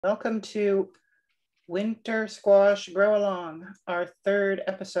Welcome to Winter Squash Grow Along, our third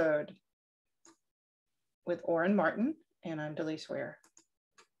episode with Orin Martin, and I'm Delise Ware.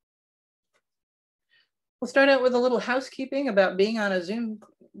 We'll start out with a little housekeeping about being on a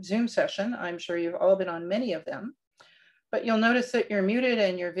Zoom session. I'm sure you've all been on many of them, but you'll notice that you're muted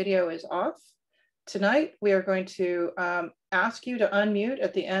and your video is off. Tonight, we are going to ask you to unmute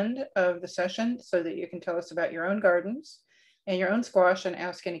at the end of the session so that you can tell us about your own gardens and your own squash and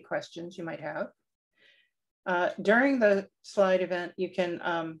ask any questions you might have. During the slide event, you can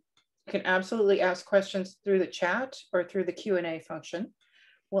absolutely ask questions through the chat or through the Q&A function.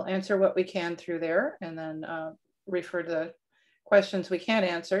 We'll answer what we can through there and then refer the questions we can't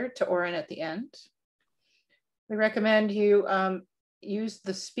answer to Orin at the end. We recommend you use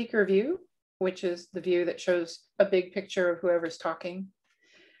the speaker view, which is the view that shows a big picture of whoever's talking.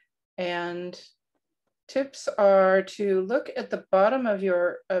 And tips are to look at the bottom of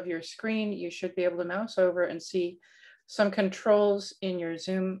your screen. You should be able to mouse over and see some controls in your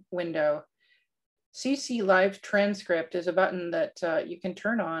Zoom window. CC Live Transcript is a button that you can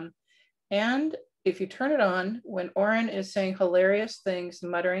turn on. And if you turn it on, when Orin is saying hilarious things,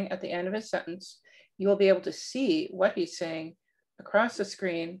 muttering at the end of his sentence, you will be able to see what he's saying across the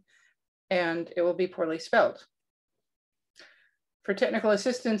screen, and it will be poorly spelled. For technical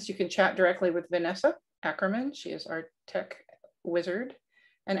assistance, you can chat directly with Vanessa Ackerman. She is our tech wizard.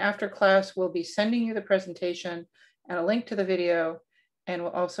 And after class, we'll be sending you the presentation and a link to the video, and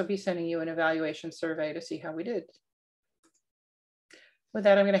we'll also be sending you an evaluation survey to see how we did. With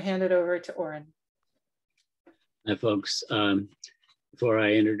that, I'm going to hand it over to Orin. Hi, folks. Before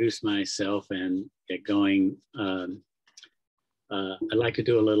I introduce myself and get going, I'd like to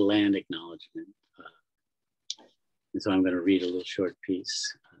do a little land acknowledgement. And so I'm going to read a little short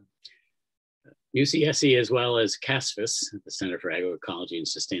piece. UCSC, as well as CASFIS, the Center for Agroecology and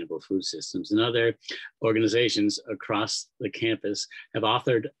Sustainable Food Systems, and other organizations across the campus have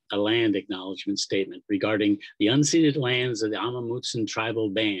authored a land acknowledgement statement regarding the unceded lands of the Amamutsun tribal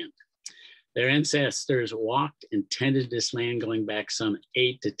band. Their ancestors walked and tended this land going back some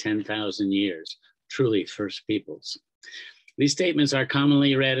 8,000 to 10,000 years, truly First Peoples. These statements are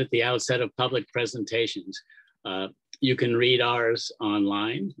commonly read at the outset of public presentations. You can read ours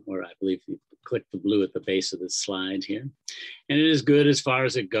online, or I believe you click the blue at the base of the slide here. And it is good as far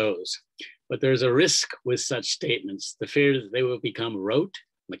as it goes. But there's a risk with such statements, the fear that they will become rote,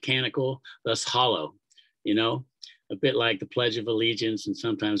 mechanical, thus hollow, you know, a bit like the Pledge of Allegiance and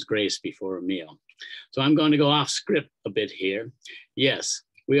sometimes grace before a meal. So I'm going to go off script a bit here. Yes,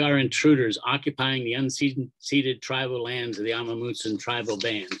 we are intruders occupying the unceded tribal lands of the Amamutsun tribal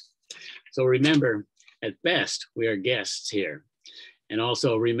band. So remember, at best, we are guests here. And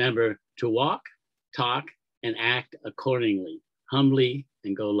also remember to walk, talk, and act accordingly, humbly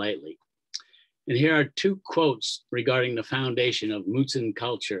and go lightly. And here are two quotes regarding the foundation of Mutsun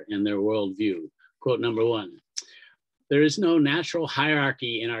culture and their worldview. Quote number one, there is no natural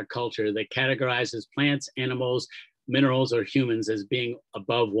hierarchy in our culture that categorizes plants, animals, minerals, or humans as being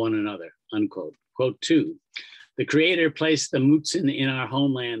above one another, unquote. Quote two, the Creator placed the Mutsun in our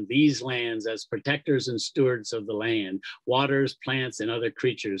homeland, these lands, as protectors and stewards of the land, waters, plants, and other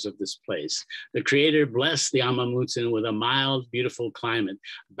creatures of this place. The Creator blessed the Amamutsun with a mild, beautiful climate,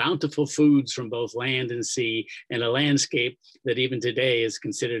 bountiful foods from both land and sea, and a landscape that even today is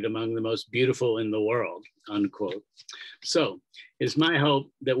considered among the most beautiful in the world, unquote. So it's my hope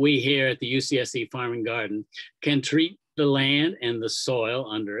that we here at the UCSC Farm and Garden can treat the land and the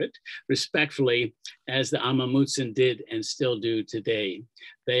soil under it respectfully, as the Amamutsun did and still do today.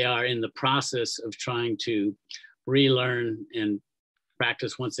 They are in the process of trying to relearn and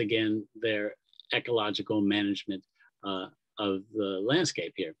practice once again their ecological management of the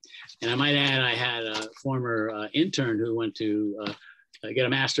landscape here. And I might add, I had a former intern who went to get a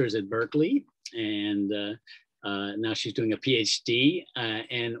master's at Berkeley, and now she's doing a PhD.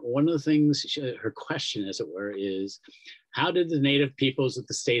 And one of the things, her question, as it were, is how did the native peoples of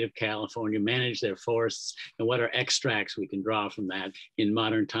the state of California manage their forests, and what are extracts we can draw from that in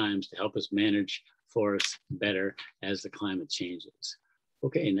modern times to help us manage forests better as the climate changes?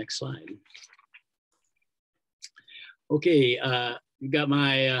 Okay, next slide. Okay, you got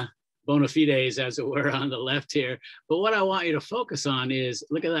my bona fides, as it were, on the left here. But what I want you to focus on is,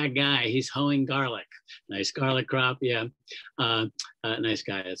 look at that guy. He's hoeing garlic. Nice garlic crop, yeah. Nice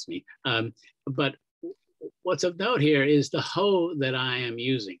guy, that's me. But what's of note here is the hoe that I am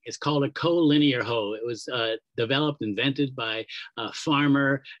using. It's called a collinear hoe. It was developed, invented by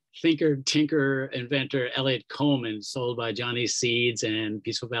farmer, thinker, tinker, inventor Elliot Coleman, sold by Johnny Seeds and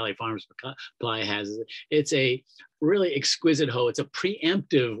Peaceful Valley Farms Supply has it. It's a really exquisite hoe. It's a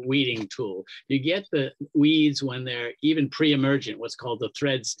preemptive weeding tool. You get the weeds when they're even pre-emergent, what's called the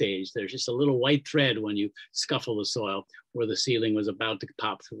thread stage. There's just a little white thread when you scuffle the soil where the seedling was about to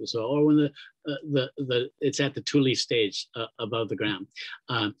pop through the soil, or when it's at the two-leaf stage above the ground.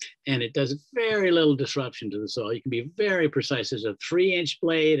 And it does very little disruption to the soil. You can be very precise. There's a 3-inch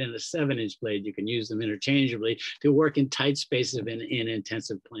blade and a 7-inch blade. You can use them interchangeably to work in tight spaces in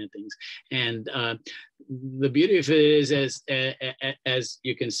intensive plantings. And the beauty of it is, as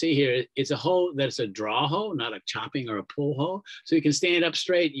you can see here, it's a hoe that's a draw hoe, not a chopping or a pull hoe. So you can stand up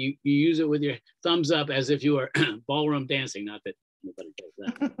straight. You use it with your thumbs up as if you were ballroom dancing. Not that nobody does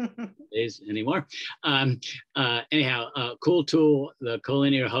that days anymore. Anyhow, cool tool, the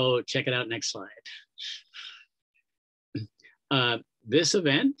collinear hoe. Check it out. Next slide. This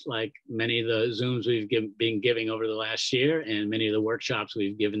event, like many of the Zooms we've been giving over the last year and many of the workshops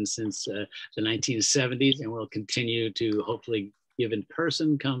we've given since the 1970s, and we'll continue to hopefully give in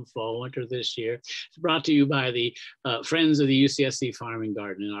person come fall, winter this year. It's brought to you by the Friends of the UCSC Farm and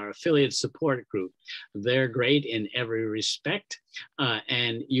Garden and our affiliate support group. They're great in every respect,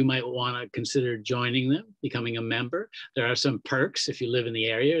 and you might want to consider joining them, becoming a member. There are some perks if you live in the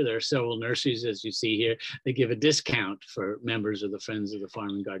area. There are several nurseries, as you see here, that give a discount for members of the Friends of the Farm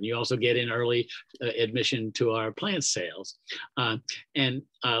and Garden. You also get in early admission to our plant sales. And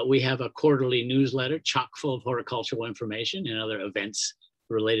we have a quarterly newsletter chock full of horticultural information and other events,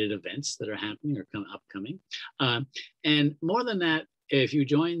 related events that are happening or upcoming. And more than that, if you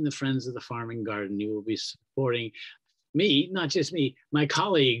join the Friends of the Farm and Garden, you will be supporting me, not just me, my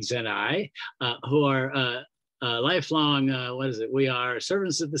colleagues and I, who are lifelong, we are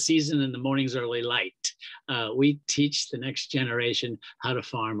servants of the season and the morning's early light. We teach the next generation how to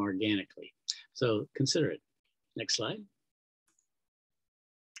farm organically. So consider it. Next slide.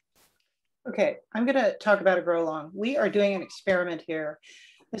 Okay, I'm going to talk about a grow along. We are doing an experiment here.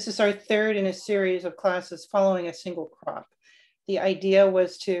 This is our third in a series of classes following a single crop. The idea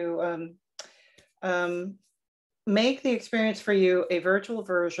was to make the experience for you a virtual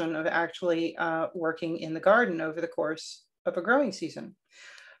version of actually working in the garden over the course of a growing season.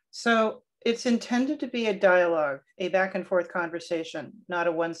 So it's intended to be a dialogue, a back and forth conversation, not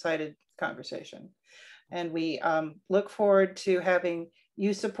a one-sided conversation. And we look forward to having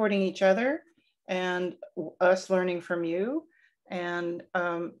you supporting each other and us learning from you and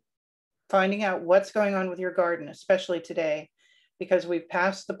finding out what's going on with your garden, especially today, because we've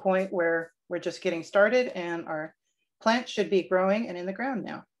passed the point where we're just getting started and our plants should be growing and in the ground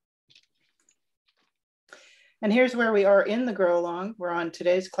now. And here's where we are in the grow along. We're on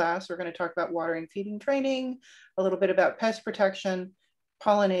today's class. We're going to talk about watering, feeding, training, a little bit about pest protection,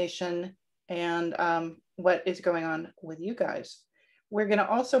 pollination, and what is going on with you guys. We're going to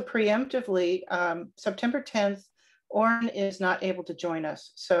also preemptively, September 10th, Orin is not able to join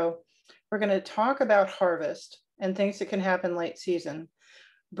us. So we're going to talk about harvest and things that can happen late season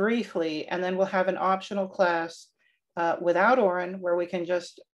briefly, and then we'll have an optional class without Orin where we can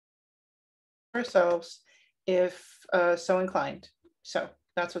just ourselves if so inclined. So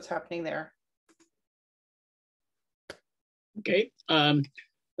that's what's happening there. Okay,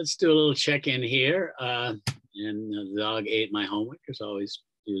 let's do a little check-in here. And the dog ate my homework, it's always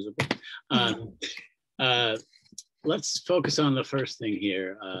usable. Let's focus on the first thing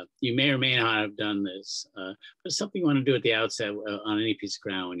here. You may or may not have done this, but it's something you want to do at the outset on any piece of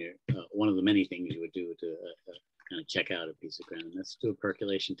ground when you're, one of the many things you would do to kind of check out a piece of ground. Let's do a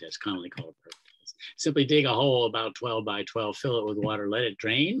percolation test, commonly called a perk test. Simply dig a hole about 12 by 12, fill it with water, let it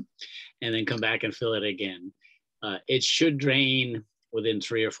drain, and then come back and fill it again. It should drain within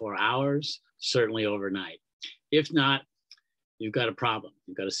 3 or 4 hours, certainly overnight. If not, you've got a problem.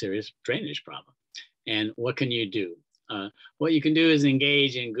 You've got a serious drainage problem. And what can you do? What you can do is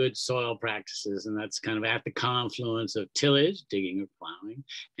engage in good soil practices, and that's kind of at the confluence of tillage, digging or plowing,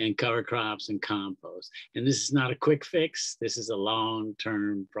 and cover crops and compost. And this is not a quick fix. This is a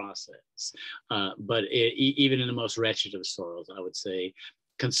long-term process. But even in the most wretched of soils, I would say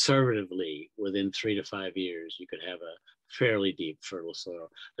conservatively, within 3 to 5 years, you could have a fairly deep, fertile soil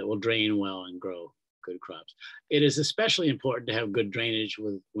that will drain well and grow good crops. It is especially important to have good drainage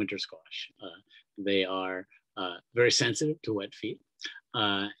with winter squash. They are very sensitive to wet feet.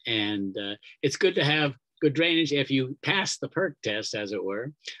 And it's good to have good drainage. If you pass the perk test, as it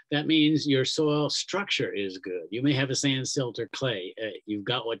were, that means your soil structure is good. You may have a sand, silt, or clay. You've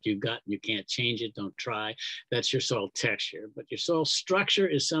got what you've got. You can't change it. Don't try. That's your soil texture. But your soil structure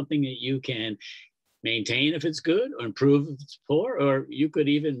is something that you can maintain if it's good, or improve if it's poor, or you could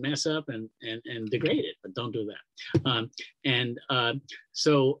even mess up and degrade it, but don't do that.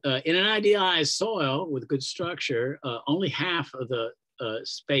 So in an idealized soil with good structure, only half of the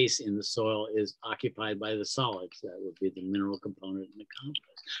space in the soil is occupied by the solids. That would be the mineral component in the compost.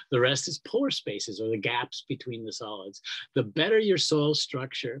 The rest is pore spaces, or the gaps between the solids. The better your soil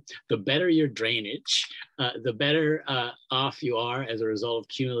structure, the better your drainage, the better off you are as a result of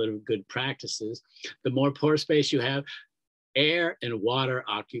cumulative good practices. The more pore space you have, air and water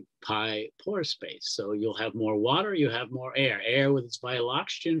occupy pore space. So you'll have more water, you have more air. Air with its vital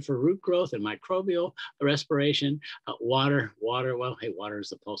oxygen for root growth and microbial respiration. Water, well, hey, water is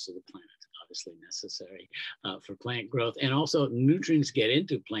the pulse of the planet, obviously necessary for plant growth. And also nutrients get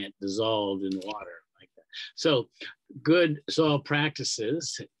into plant dissolved in water like that. So good soil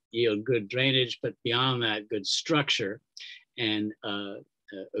practices yield good drainage, but beyond that, good structure and a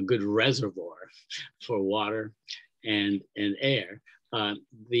good reservoir for water and air.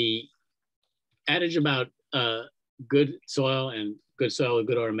 The adage about good soil and good soil with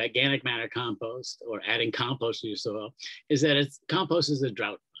good organic matter compost, or adding compost to your soil, is that compost is a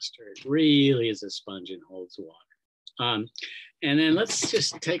drought buster. It really is a sponge and holds water. And then let's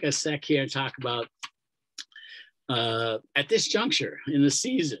just take a sec here and talk about at this juncture in the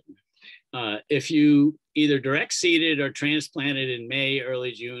season, if you either direct seeded or transplanted in May,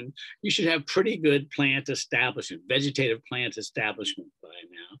 early June, you should have pretty good plant establishment, vegetative plant establishment by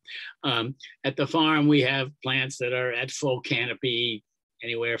now. At the farm, we have plants that are at full canopy,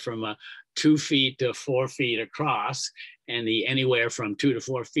 anywhere from 2 feet to 4 feet across. And the anywhere from 2 to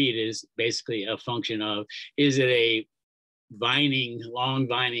 4 feet is basically a function of, is it a long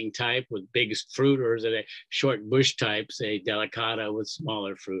vining type with big fruit, or is it a short bush type, say delicata with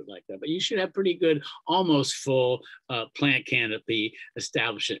smaller fruit like that? But you should have pretty good, almost full plant canopy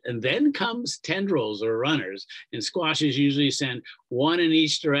establishment. And then comes tendrils or runners, and squashes usually send one in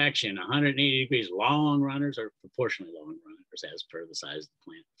each direction, 180 degrees, long runners or proportionally long runners as per the size of the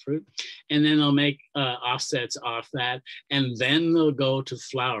plant fruit. And then they'll make offsets off that, and then they'll go to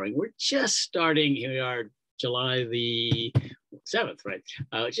flowering. We're just starting, here we are, July the 7th, right?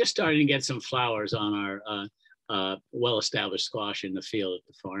 Just starting to get some flowers on our well-established squash in the field at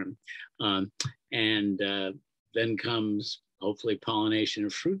the farm. Then comes hopefully pollination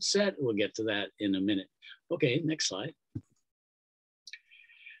of fruit set. We'll get to that in a minute. Okay, next slide.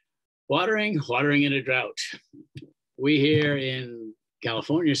 Watering in a drought. We here in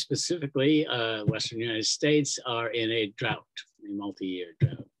California specifically, Western United States, are in a drought, a multi-year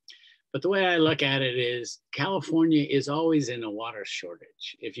drought. But the way I look at it is California is always in a water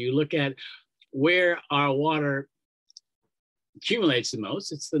shortage. If you look at where our water accumulates the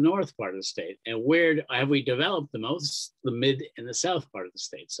most, it's the north part of the state. And where have we developed the most? The mid and the south part of the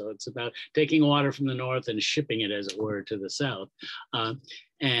state. So it's about taking water from the north and shipping it, as it were, to the south.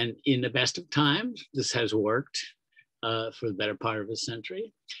 And in the best of times, this has worked for the better part of a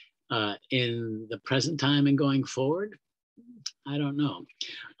century. In the present time and going forward, I don't know.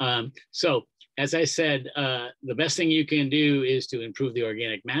 So as I said, the best thing you can do is to improve the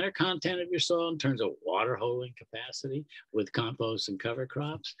organic matter content of your soil in terms of water holding capacity with compost and cover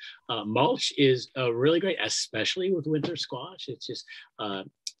crops. Mulch is really great, especially with winter squash. It's just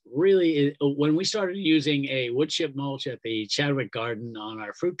really, when we started using a wood chip mulch at the Chadwick Garden on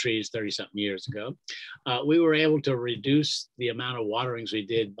our fruit trees 30-something years ago, we were able to reduce the amount of waterings we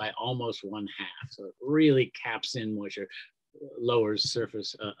did by almost 1/2. So it really caps in moisture, lowers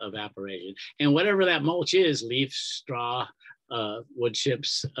surface evaporation. And whatever that mulch is, leaf, straw, wood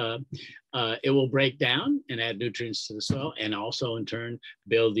chips, it will break down and add nutrients to the soil, and also in turn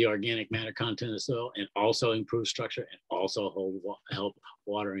build the organic matter content of the soil, and also improve structure, and also help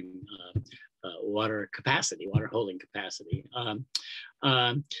watering water capacity, water holding capacity.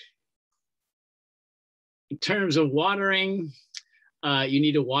 In terms of watering, you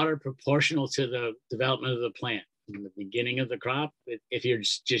need to water proportional to the development of the plant. In the beginning of the crop, if you're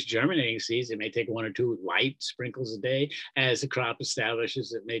just germinating seeds, it may take 1 or 2 light sprinkles a day. As the crop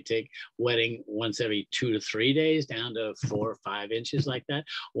establishes, it may take wetting once every 2 to 3 days, down to 4 or 5 inches like that.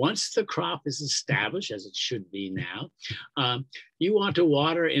 Once the crop is established, as it should be now, you want to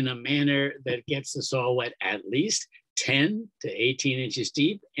water in a manner that gets the soil wet at least 10 to 18 inches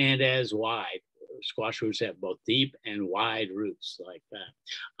deep and as wide. Squash roots have both deep and wide roots like that.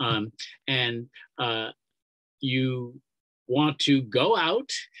 You want to go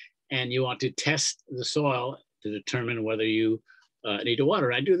out and you want to test the soil to determine whether you need to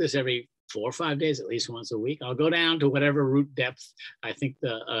water. I do this every 4 or 5 days, at least once a week. I'll go down to whatever root depth I think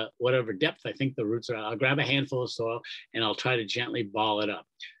whatever depth I think the roots are. I'll grab a handful of soil and I'll try to gently ball it up.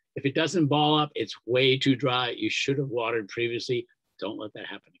 If it doesn't ball up, it's way too dry. You should have watered previously. Don't let that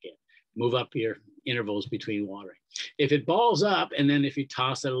happen again. Move up your intervals between watering. If it balls up, and then if you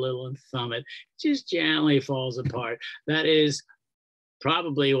toss it a little and thumb it, just gently falls apart. That is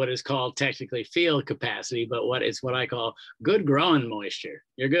probably what is called technically field capacity, but what I call good growing moisture.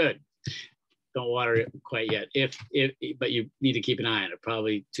 You're good. Don't water it quite yet. But you need to keep an eye on it.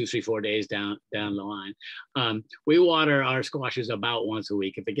 Probably 2, 3, 4 days down the line. We water our squashes about once a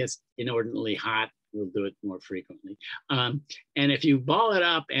week. If it gets inordinately hot, we'll do it more frequently. And if you ball it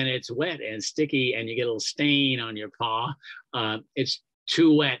up and it's wet and sticky and you get a little stain on your paw, it's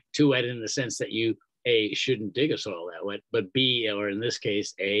too wet in the sense that you A, shouldn't dig a soil that wet, but B, or in this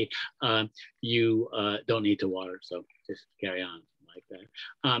case, A, you don't need to water. So just carry on like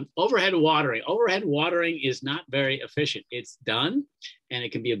that. Overhead watering is not very efficient. It's done, and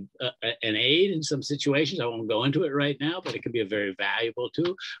it can be an aid in some situations. I won't go into it right now, but it can be a very valuable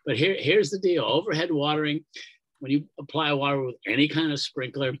tool. But here's the deal. Overhead watering, when you apply water with any kind of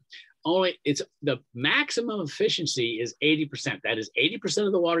sprinkler, it's the maximum efficiency is 80%. That is 80%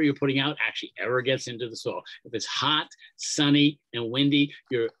 of the water you're putting out actually ever gets into the soil. If it's hot, sunny, and windy,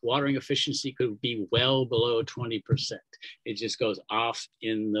 your watering efficiency could be well below 20%. It just goes off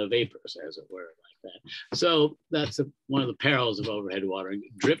in the vapors, as it were, like that. So that's one of the perils of overhead watering.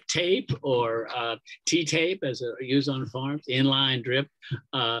 Drip tape or T-tape, as used on farms, inline drip,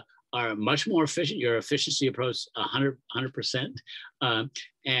 are much more efficient. Your efficiency approaches 100%.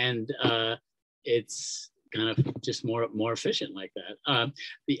 And it's kind of just more efficient like that.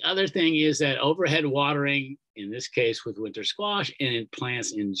 The other thing is that overhead watering, in this case with winter squash and in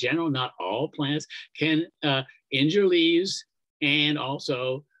plants in general, not all plants, can injure leaves and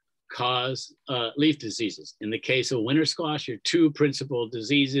also cause leaf diseases. In the case of winter squash, your two principal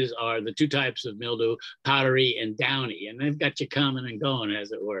diseases are the two types of mildew, powdery and downy, and they've got you coming and going,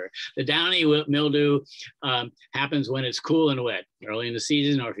 as it were. The downy mildew happens when it's cool and wet, early in the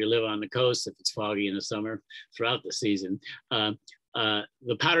season, or if you live on the coast, if it's foggy in the summer, throughout the season. The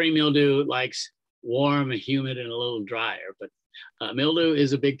powdery mildew likes warm and humid and a little drier, but mildew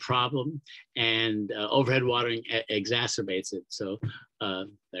is a big problem, and overhead watering exacerbates it. So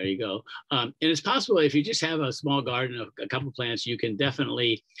there you go. And it's possible if you just have a small garden of a couple plants, you can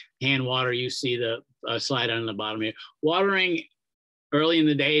definitely hand water. You see the slide on the bottom here. Watering early in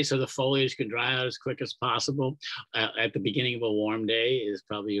the day so the foliage can dry out as quick as possible at the beginning of a warm day is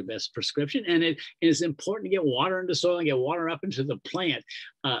probably your best prescription. And it is important to get water into soil and get water up into the plant.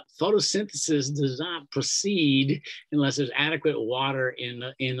 Photosynthesis does not proceed unless there's adequate water in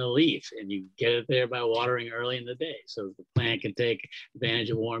the leaf, and you get it there by watering early in the day so the plant can take advantage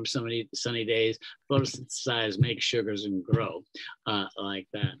of warm sunny days, photosynthesize, make sugars, and grow like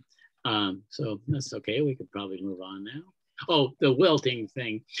that. So that's okay. We could probably move on now. Oh, the wilting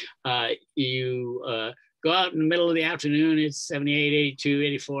thing. You go out in the middle of the afternoon, it's 78, 82,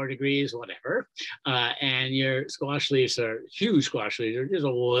 84 degrees, whatever. And your squash leaves are huge squash leaves, are just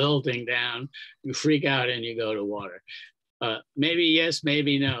wilting down. You freak out and you go to water. Maybe yes,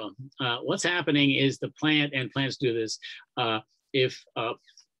 maybe no. What's happening is the plant, and plants do this, if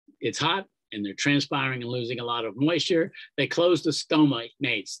it's hot and they're transpiring and losing a lot of moisture, they close the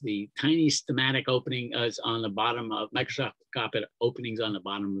stomates, the tiny stomatic opening on the bottom of microscopic openings on the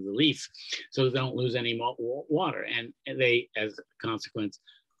bottom of the leaf, so they don't lose any more water, and they, as a consequence,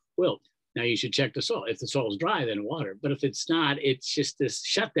 wilt. Now you should check the soil. If the soil is dry, then water. But if it's not, it's just this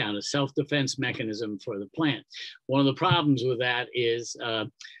shutdown, a self-defense mechanism for the plant. One of the problems with that is,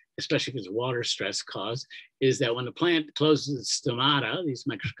 especially if it's water stress caused, is that when the plant closes its stomata, these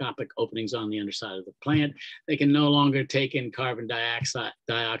microscopic openings on the underside of the plant, they can no longer take in carbon dioxide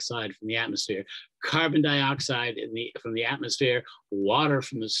from the atmosphere. Carbon dioxide from the atmosphere, water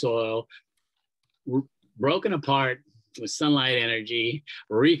from the soil, broken apart with sunlight energy,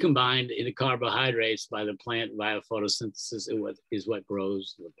 recombined into carbohydrates by the plant via photosynthesis is what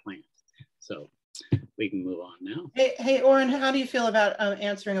grows the plant. So we can move on now. Hey, Orin, how do you feel about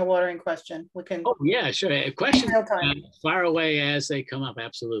answering a watering question? We can. Oh yeah, sure. A question far away as they come up.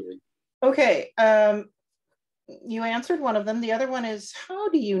 Absolutely. Okay. You answered one of them. The other one is, how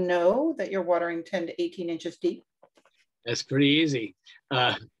do you know that you're watering 10 to 18 inches deep? That's pretty easy.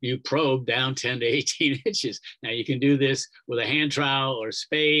 You probe down 10 to 18 inches. Now you can do this with a hand trowel or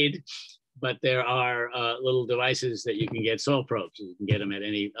spade, but there are little devices that you can get, soil probes. You can get them at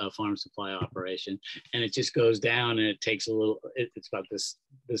any farm supply operation, and it just goes down and it takes a little, it's about this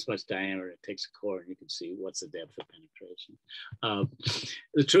much diameter. It takes a core and you can see what's the depth of penetration.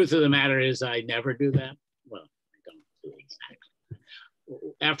 The truth of the matter is I never do that. Well, I don't do it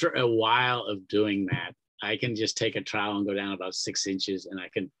exactly. After a while of doing that, I can just take a trowel and go down about 6 inches, and I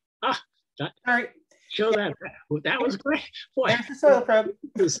can Ah, that, All right. show that. That was great. Boy, there's the soil probe.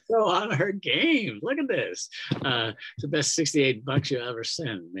 This is so on her game. Look at this. It's the best $68 you'll ever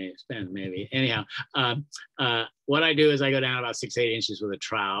spend, maybe. Anyhow, what I do is I go down about 6-8 inches with a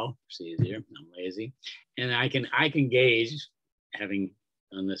trowel. It's easier. I'm lazy, and I can gauge, having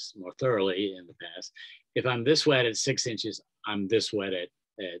done this more thoroughly in the past. If I'm this wet at 6 inches, I'm this wet at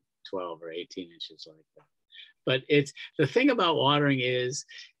 12 or 18 inches, like that. But it's the thing about watering is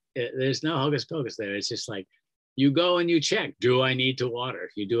there's no hocus pocus there. It's just like you go and you check, do I need to water?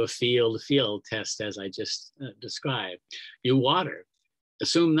 You do a field test as I just described. You water,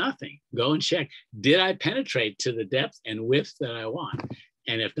 assume nothing, go and check. Did I penetrate to the depth and width that I want?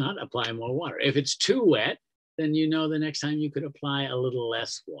 And if not, apply more water. If it's too wet, then you know the next time you could apply a little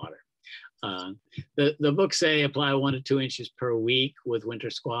less water. The books say apply 1 to 2 inches per week with winter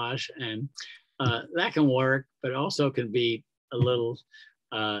squash, and that can work, but also can be a little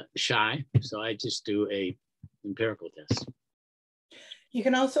shy. So I just do a empirical test. You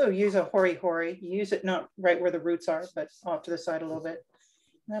can also use a hori-hori. You use it not right where the roots are, but off to the side a little bit.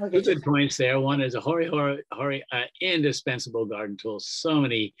 That'll get Two good points there. One is a hori-hori, indispensable garden tool. So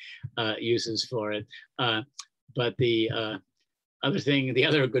many uses for it. But the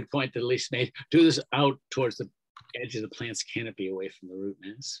other good point that Elise made, do this out towards the edge of the plant's canopy away from the root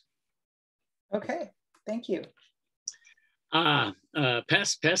mass. Okay, thank you.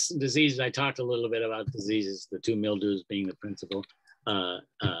 Pests and diseases. I talked a little bit about diseases, the 2 mildews being the principal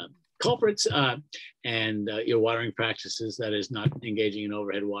culprits, and your watering practices, that is not engaging in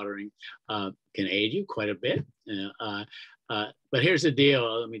overhead watering, can aid you quite a bit. But here's the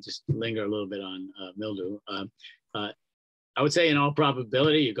deal. Let me just linger a little bit on mildew. I would say in all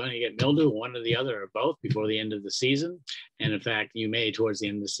probability, you're going to get mildew, one or the other or both, before the end of the season. And in fact, you may, towards the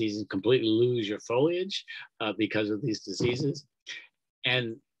end of the season, completely lose your foliage because of these diseases.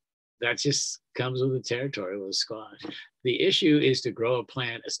 And that just comes with the territory with squash. The issue is to grow a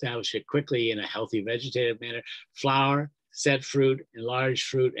plant, establish it quickly in a healthy vegetative manner, flower, set fruit, enlarge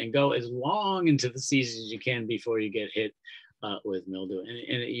fruit, and go as long into the season as you can before you get hit with mildew, and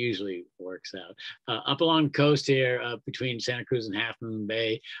it usually works out. Up along the coast here, between Santa Cruz and Half Moon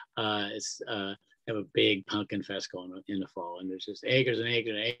Bay, have a big pumpkin fest going on in the fall, and there's just acres and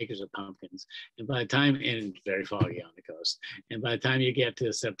acres and acres of pumpkins. And by the time, and it's very foggy on the coast, and by the time you get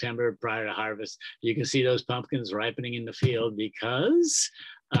to September prior to harvest, you can see those pumpkins ripening in the field because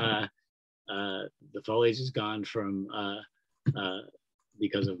the foliage is gone from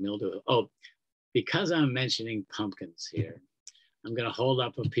because of mildew. Oh, because I'm mentioning pumpkins here, I'm going to hold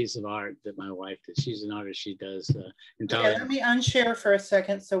up a piece of art that my wife did. She's an artist. She does okay, let me unshare for a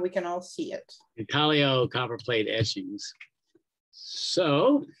second so we can all see it. intaglio copper plate etchings.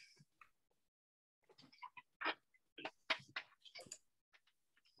 So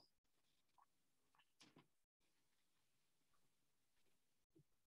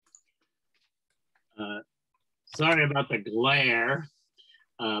sorry about the glare.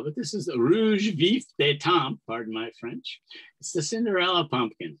 But this is the Rouge Vif des Temps, pardon my French. It's the Cinderella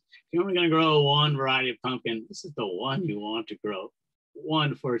pumpkin. If you're only going to grow one variety of pumpkin, this is the one you want to grow.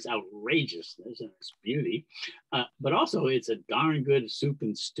 One, for its outrageousness and its beauty, but also it's a darn good soup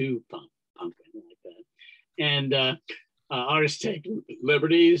and stew pumpkin like that. And artists take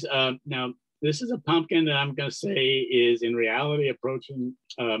liberties. Now, this is a pumpkin that I'm going to say is in reality approaching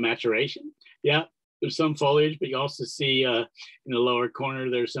maturation. Yeah. There's some foliage, but you also see in the lower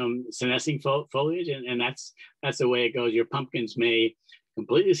corner, there's some senescing foliage, and that's the way it goes. Your pumpkins may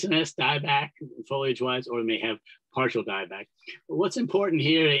completely senesce, die back foliage-wise, or may have partial dieback. But what's important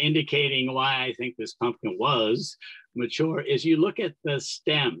here, indicating why I think this pumpkin was mature, is you look at the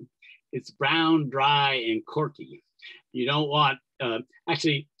stem. It's brown, dry, and corky. You don't want,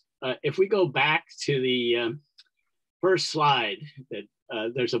 if we go back to the first slide that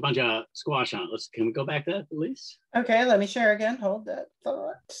there's a bunch of squash on it. Can we go back to that, Elise? Okay, let me share again. Hold that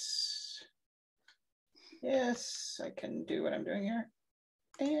thought. Yes, I can do what I'm doing here.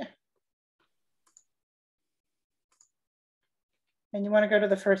 Yeah. And you want to go to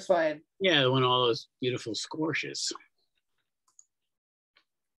the first slide? Yeah, the one all those beautiful squashes.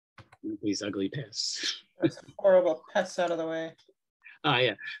 These ugly pests. Those horrible pests out of the way.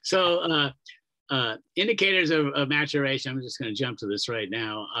 Yeah. So indicators of maturation, I'm just going to jump to this right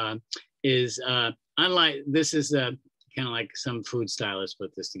now, is unlike, this is kind of like some food stylists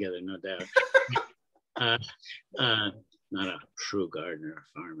put this together, no doubt. Not a true gardener or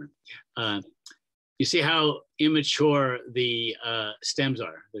farmer. You see how immature the stems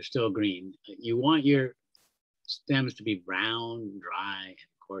are. They're still green. You want your stems to be brown, dry, and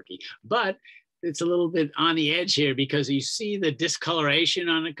corky. But it's a little bit on the edge here because you see the discoloration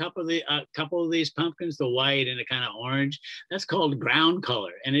on a couple of these pumpkins, the white and the kind of orange. That's called ground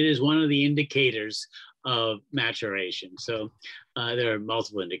color, and it is one of the indicators of maturation. So there are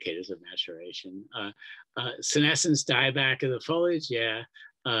multiple indicators of maturation. Senescence, dieback of the foliage, yeah.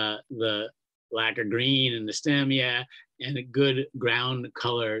 The lack of green in the stem, yeah. And a good ground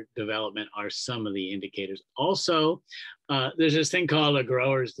color development are some of the indicators. Also, there's this thing called a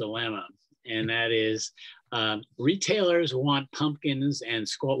grower's dilemma, and that is retailers want pumpkins and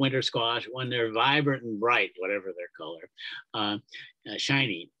winter squash when they're vibrant and bright, whatever their color,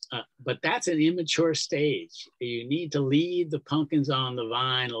 shiny. But that's an immature stage. You need to leave the pumpkins on the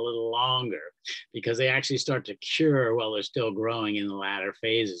vine a little longer because they actually start to cure while they're still growing in the latter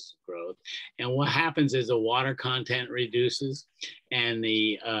phases of growth. And what happens is the water content reduces and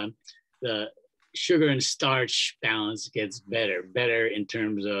the sugar and starch balance gets better in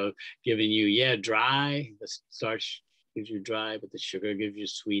terms of giving you, yeah, dry, the starch gives you dry, but the sugar gives you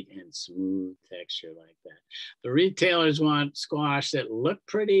sweet and smooth texture like that. The retailers want squash that look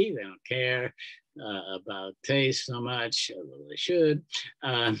pretty. They don't care about taste so much, although they should.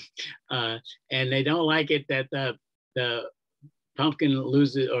 And they don't like it that the pumpkin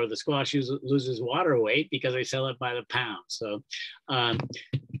loses, or the squash loses water weight because they sell it by the pound. So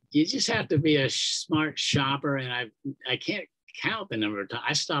you just have to be a smart shopper. And I can't count the number of times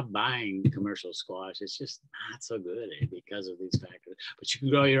I stopped buying commercial squash. It's just not so good because of these factors. But you can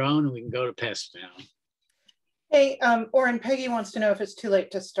grow your own, and we can go to pests now. Hey, Orin, Peggy wants to know if it's too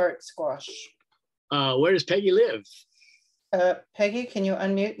late to start squash. Where does Peggy live? Peggy, can you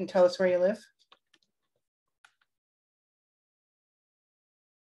unmute and tell us where you live?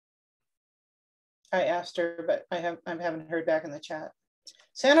 I asked her, but I haven't heard back in the chat.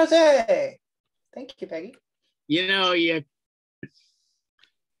 San Jose. Thank you, Peggy. You know,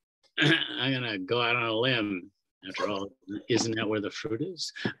 I'm gonna go out on a limb. After all, isn't that where the fruit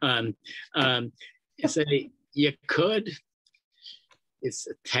is? You could. It's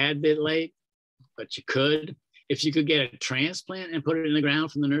a tad bit late, but you could. If you could get a transplant and put it in the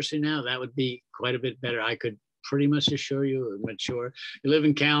ground from the nursery now, that would be quite a bit better. I could pretty much assure you it mature. You live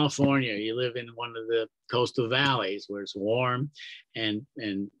in California. You live in one of the coastal valleys where it's warm and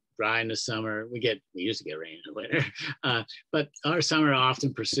dry in the summer. We used to get rain in the winter, but our summer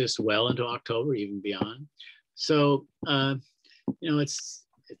often persists well into October, even beyond. So,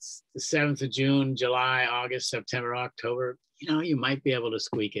 it's the 7th of June, July, August, September, October. You might be able to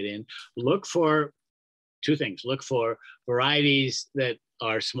squeak it in. Look for two things. Look for varieties that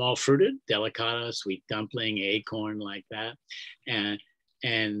are small fruited, delicata, sweet dumpling, acorn, like that, and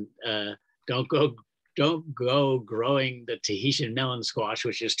don't go growing the Tahitian melon squash,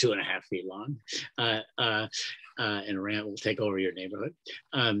 which is 2.5 feet long, and will take over your neighborhood.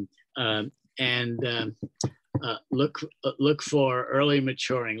 Look for early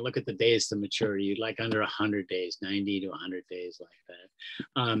maturing. Look at the days to maturity. You'd like under 100 days, 90 to 100 days, like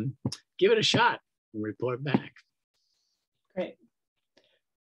that. Give it a shot and report back. Great.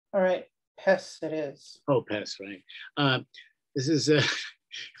 All right, pests it is. Oh, pests, right. This is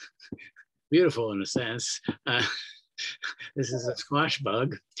beautiful in a sense. This is a squash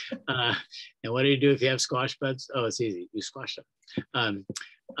bug. And what do you do if you have squash bugs? Oh, it's easy. You squash them.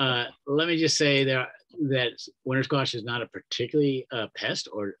 Let me just say that winter squash is not a particularly pest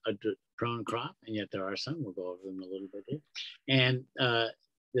or a prone crop, and yet there are some. We'll go over them a little bit here. And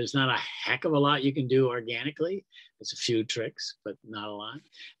there's not a heck of a lot you can do organically. It's a few tricks, but not a lot.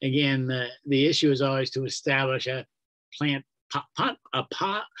 Again, the issue is always to establish a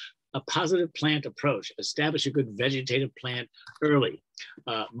positive plant approach. Establish a good vegetative plant early.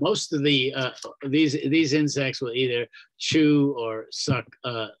 Most of these insects will either chew or suck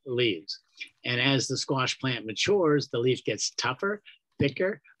leaves. And as the squash plant matures, the leaf gets tougher,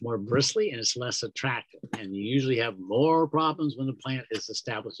 thicker, more bristly, and it's less attractive. And you usually have more problems when the plant is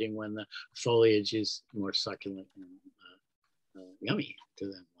establishing when the foliage is more succulent and yummy to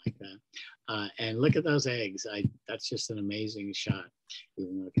them, like that. And look at those eggs. That's just an amazing shot,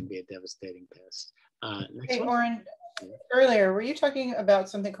 even though it can be a devastating pest. Hey, Orin, earlier, were you talking about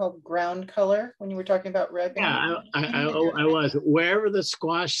something called ground color when you were talking about red? Yeah, I was. Wherever the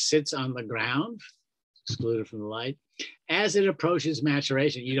squash sits on the ground, excluded from the light, as it approaches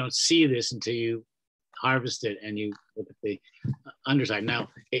maturation, you don't see this until you harvest it and you look at the underside. Now,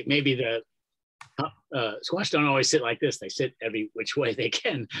 it may be the squash don't always sit like this. They sit every which way they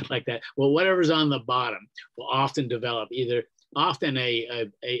can, like that. Well, whatever's on the bottom will often develop often a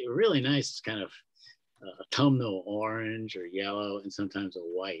really nice kind of autumnal orange or yellow, and sometimes a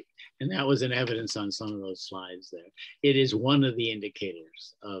white. And that was in evidence on some of those slides there. It is one of the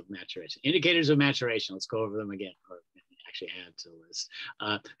indicators of maturation. Indicators of maturation, let's go over them again, or actually add to the list.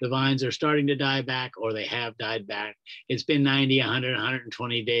 The vines are starting to die back, or they have died back. It's been 90, 100,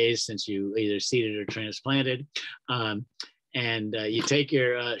 120 days since you either seeded or transplanted. You take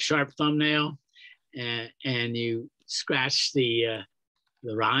your sharp thumbnail and you scratch the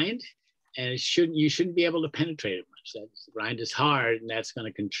rind, and you shouldn't be able to penetrate it much. The rind is hard, and that's going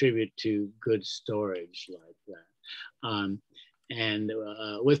to contribute to good storage like that.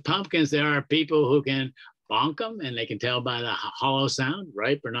 With pumpkins, there are people who can bonk them, and they can tell by the hollow sound,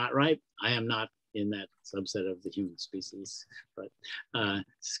 ripe or not ripe. I am not in that subset of the human species, but it's a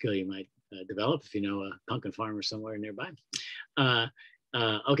skill you might develop if you know a pumpkin farmer somewhere nearby.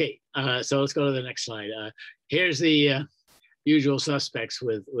 Okay, so let's go to the next slide. Here's the usual suspects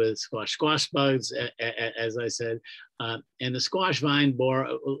with squash. Squash bugs, as I said, and the squash vine borer.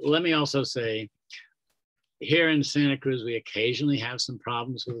 Let me also say, here in Santa Cruz, we occasionally have some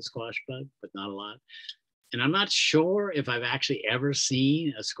problems with the squash bug, but not a lot. And I'm not sure if I've actually ever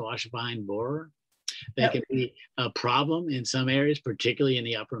seen a squash vine borer. They can be a problem in some areas, particularly in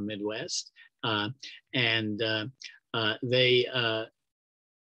the upper Midwest. They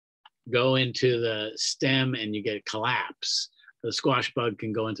go into the stem and you get a collapse. The squash bug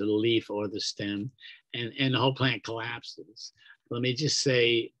can go into the leaf or the stem, and the whole plant collapses. Let me just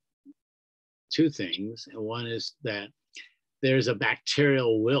say two things. And one is that there's a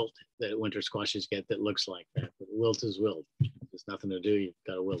bacterial wilt that winter squashes get that looks like that. But wilt is wilt. There's nothing to do. You've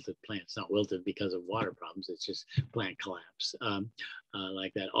got a wilted plant. It's not wilted because of water problems. It's just plant collapse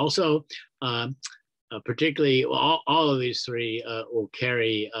like that. Also, particularly all of these three will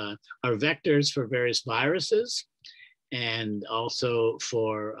carry are vectors for various viruses and also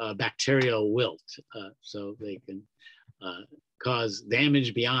for bacterial wilt. So they can cause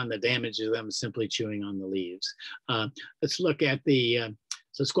damage beyond the damage of them simply chewing on the leaves. Let's look at the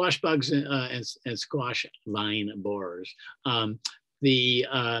so squash bugs and squash vine borers. The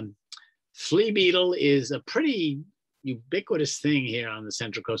flea beetle is a pretty ubiquitous thing here on the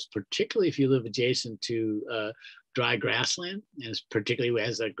Central Coast, particularly if you live adjacent to dry grassland, and particularly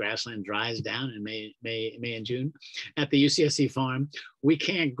as the grassland dries down in May and June. At the UCSC farm, we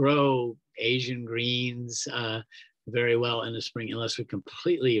can't grow Asian greens very well in the spring unless we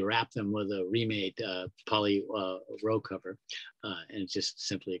completely wrap them with a remade poly row cover, and it just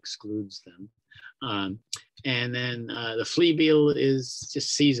simply excludes them. And then the flea beetle is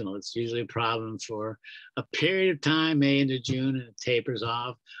just seasonal. It's usually a problem for a period of time, May into June, and it tapers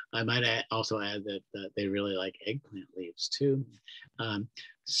off. I might also add that they really like eggplant leaves too.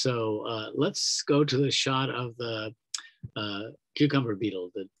 So let's go to the shot of the cucumber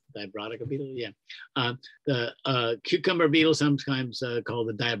beetle, the Diabrotica beetle, yeah. The cucumber beetle, sometimes called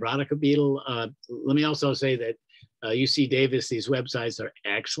the Diabrotica beetle. Let me also say that UC Davis, these websites are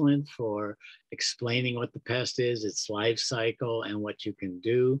excellent for explaining what the pest is, its life cycle, and what you can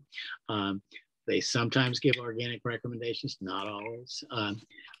do. They sometimes give organic recommendations, not always.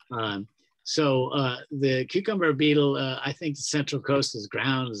 So the cucumber beetle, I think the Central Coast is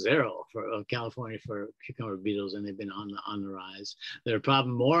ground zero of California for cucumber beetles, and they've been on the rise. They're a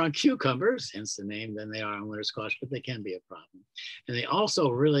problem more on cucumbers, hence the name, than they are on winter squash, but they can be a problem. And they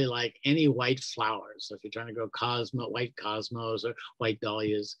also really like any white flowers. So if you're trying to grow white cosmos or white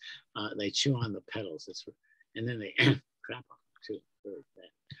dahlias, they chew on the petals. And then they crap on them too. Really bad.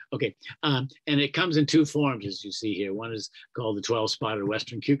 Okay, and it comes in two forms, as you see here. One is called the 12-spotted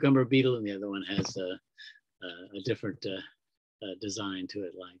Western cucumber beetle, and the other one has a different design to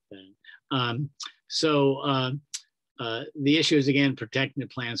it like that. The issue is, again, protecting the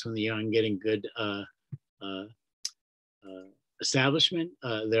plants when they're young, getting good establishment.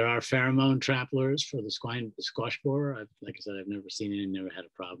 There are pheromone trap lures for the squash borer. Like I said, I've never seen any, never had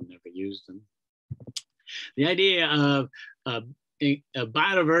a problem, never used them. The idea of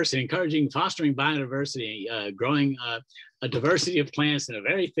biodiversity, fostering biodiversity, growing a diversity of plants in a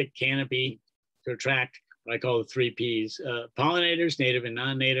very thick canopy to attract what I call the 3 Ps, pollinators, native and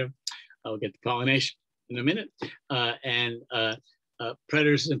non-native. I'll get to pollination in a minute, and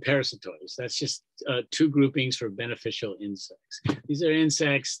predators and parasitoids. That's just 2 groupings for beneficial insects. These are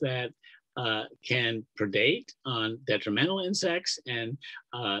insects that can predate on detrimental insects, and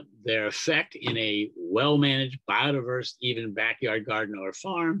their effect in a well-managed, biodiverse, even backyard garden or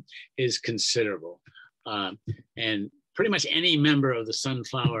farm is considerable. And pretty much any member of the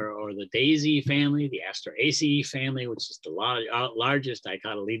sunflower or the daisy family, the Asteraceae family, which is the largest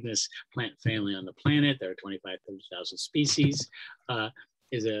dicotyledonous plant family on the planet. There are 25,000 to 30,000 species.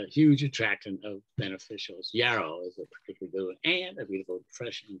 is a huge attractant of beneficials. Yarrow is a particularly good one, and a beautiful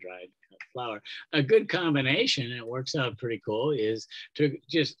fresh and dried flower. A good combination, and it works out pretty cool, is to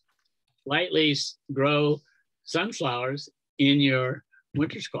just lightly grow sunflowers in your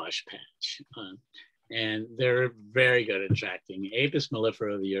winter squash patch. And they're very good at attracting Apis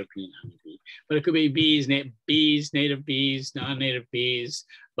mellifera, the European honeybee. But it could be bees, native bees, non-native bees,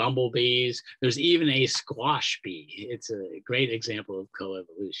 bumblebees. There's even a squash bee. It's a great example of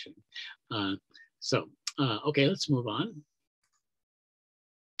coevolution. Okay, let's move on.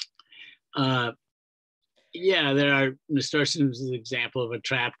 Yeah, there are nasturtiums as an example of a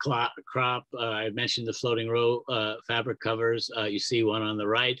trap crop. I mentioned the floating row fabric covers. You see one on the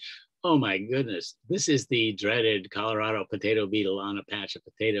right. Oh my goodness, this is the dreaded Colorado potato beetle on a patch of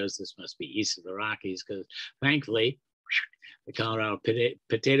potatoes. This must be east of the Rockies, because thankfully, the Colorado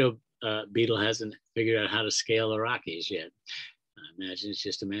potato beetle hasn't figured out how to scale the Rockies yet. I imagine it's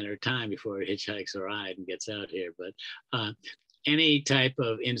just a matter of time before it hitchhikes a ride and gets out here. But any type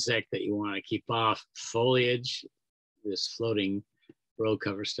of insect that you want to keep off foliage, this floating row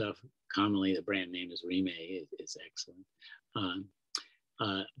cover stuff, commonly the brand name is Rime, is excellent.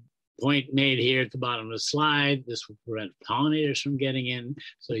 Point made here at the bottom of the slide, this will prevent pollinators from getting in,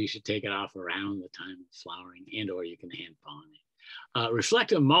 so you should take it off around the time of flowering, and or you can hand pollinate.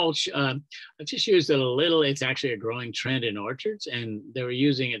 Reflective mulch, I've just used it a little. It's actually a growing trend in orchards, and they were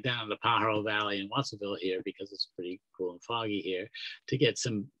using it down in the Pajaro Valley in Watsonville here because it's pretty cool and foggy here, to get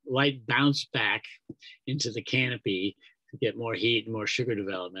some light bounce back into the canopy to get more heat and more sugar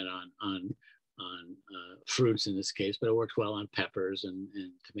development on fruits in this case, but it works well on peppers and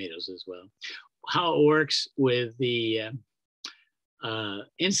tomatoes as well. How it works with the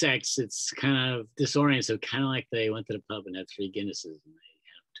insects, it's kind of disoriented, kind of like they went to the pub and had 3 Guinnesses and they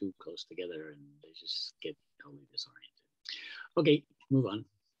have 2 close together and they just get totally disoriented. Okay, move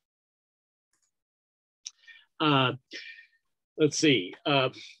on. Let's see.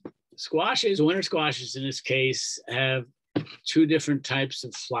 Squashes, winter squashes in this case, have 2 different types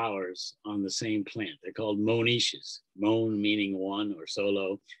of flowers on the same plant. They're called monoecious. Mon meaning one or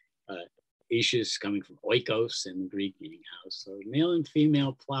solo. Eicious coming from oikos in Greek meaning house. So male and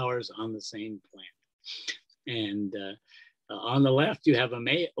female flowers on the same plant. And on the left, you have a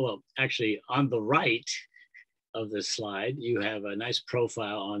male, well, actually on the right of the slide, you have a nice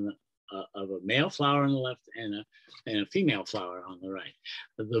profile on of a male flower on the left and a female flower on the right.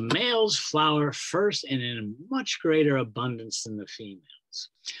 The males flower first and in a much greater abundance than the females.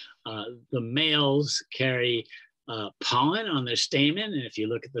 The males carry pollen on their stamen, and if you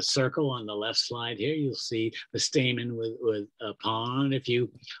look at the circle on the left slide here, you'll see the stamen with pollen on it. If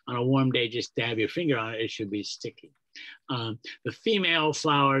you, on a warm day, just dab your finger on it, it should be sticky. The female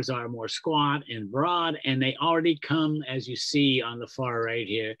flowers are more squat and broad, and they already come, as you see on the far right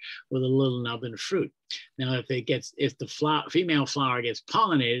here, with a little nub and fruit. Now, if the female flower gets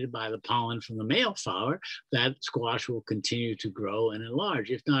pollinated by the pollen from the male flower, that squash will continue to grow and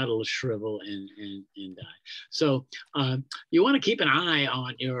enlarge. If not, it'll shrivel and die. So you want to keep an eye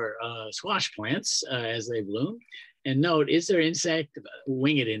on your squash plants as they bloom. And note, is there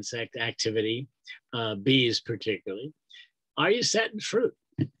winged insect activity, bees particularly? Are you setting fruit?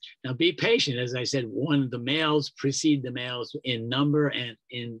 Now be patient. As I said, the males precede the males in number and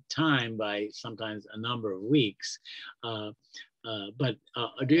in time by sometimes a number of weeks. But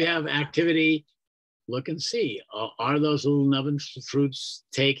do you have activity? Look and see. Are those little nubbin fruits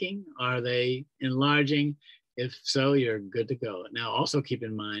taking? Are they enlarging? If so, you're good to go. Now also keep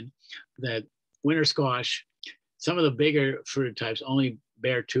in mind that winter squash, some of the bigger fruit types only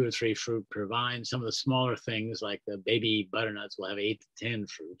bear 2 or 3 fruit per vine. Some of the smaller things like the baby butternuts will have 8 to 10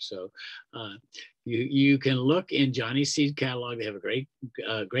 fruit. So you can look in Johnny's Seed Catalog. They have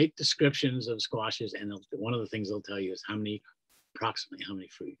great descriptions of squashes. And one of the things they'll tell you is approximately how many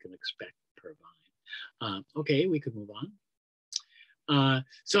fruit you can expect per vine. Okay, we could move on.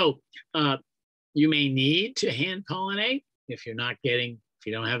 You may need to hand pollinate if you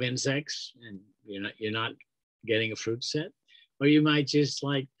don't have insects and you're not getting a fruit set, or you might just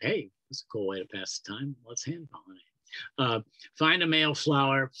like, hey, that's a cool way to pass the time. Let's hand pollinate. Find a male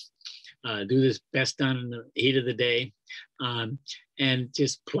flower, do this best done in the heat of the day, and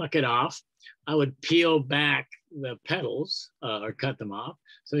just pluck it off. I would peel back the petals or cut them off.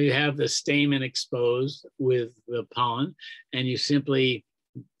 So you have the stamen exposed with the pollen, and you simply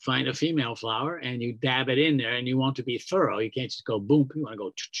find a female flower and you dab it in there, and you want to be thorough. You can't just go boom, you want to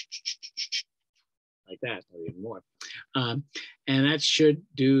go like that, or even more. And that should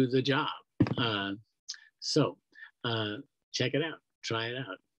do the job. Check it out, try it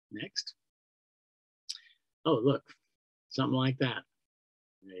out. Next. Oh, look, something like that.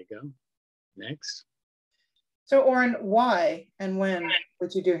 There you go. Next. So Orin, why and when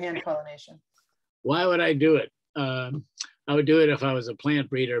would you do hand pollination? Why would I do it? I would do it if I was a plant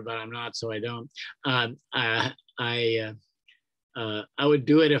breeder, but I'm not, so I don't. I would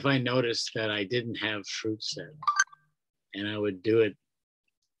do it if I noticed that I didn't have fruit set, and I would do it.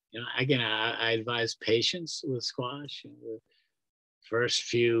 Again, I advise patience with squash. The first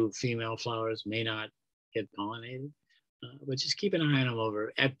few female flowers may not get pollinated, but just keep an eye on them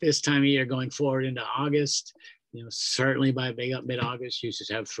over at this time of year, going forward into August. Certainly by mid-August, you should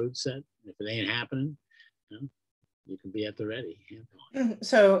have fruit set. If it ain't happening, you can be at the ready.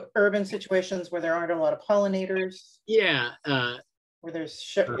 So urban situations where there aren't a lot of pollinators. Yeah. Where there's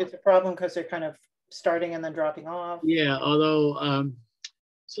it's a problem because they're kind of starting and then dropping off. Yeah, although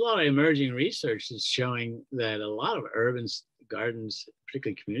there's a lot of emerging research that's showing that a lot of urban gardens,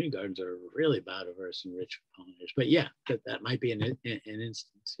 particularly community gardens, are really biodiverse and rich with pollinators. But yeah, that might be an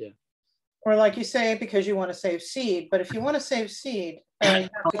instance. Yeah. Or like you say, because you want to save seed. But if you want to save seed, I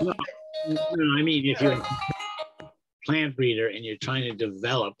mean, if you're a plant breeder and you're trying to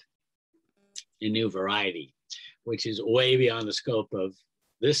develop a new variety, which is way beyond the scope of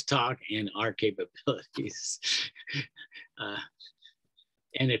this talk and our capabilities.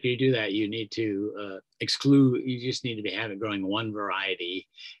 And if you do that, you need to exclude, you just need to be growing one variety,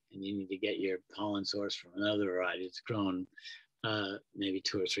 and you need to get your pollen source from another variety that's grown maybe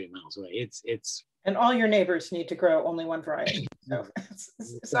 2 or 3 miles away. And all your neighbors need to grow only one variety. So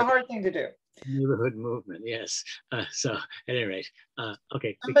it's a hard thing to do. Neighborhood movement, yes. So at any rate,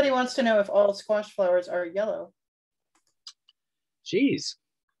 okay. Somebody wants to know if all squash flowers are yellow. Geez,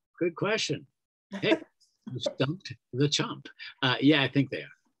 good question. Hey, you stumped the chump. Yeah, I think they are.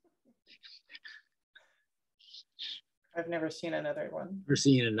 I've never seen another one. Never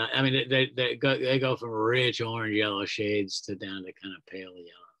seen it. I mean, they go from rich orange yellow shades to down to kind of pale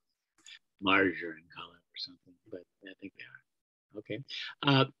yellow, margarine color or something. But I think they are.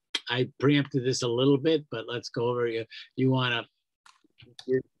 Okay. I preempted this a little bit, but let's go over. You want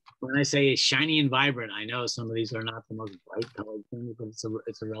to. When I say shiny and vibrant, I know some of these are not the most bright colored things, but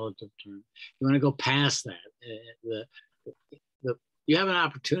it's a relative term. You want to go past that. You have an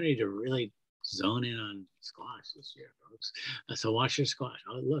opportunity to really zone in on squash this year, folks. So watch your squash.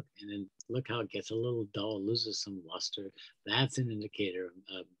 Oh, look, and then look how it gets a little dull, loses some luster. That's an indicator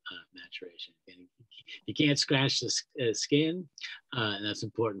of maturation. And you can't scratch the skin, and that's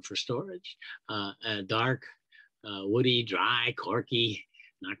important for storage. Dark, woody, dry, corky,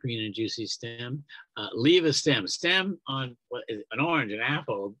 not green and juicy stem. Leave a stem. Stem on an orange, an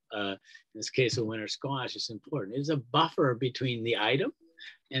apple, in this case a winter squash, is important. It's a buffer between the item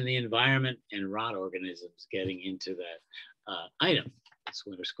and the environment and rot organisms getting into that item. It's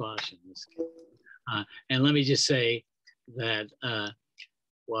winter squash in this case. And let me just say that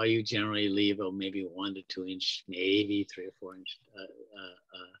while you generally leave maybe 1 to 2 inch, maybe 3 or 4 inch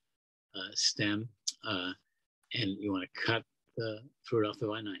stem, and you want to cut the fruit off the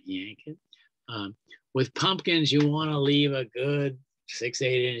vine, not yank it. With pumpkins, you want to leave a good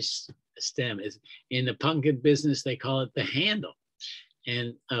 6-8 inch stem. In the pumpkin business, they call it the handle.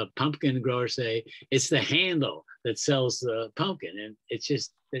 And pumpkin growers say it's the handle that sells the pumpkin. And there's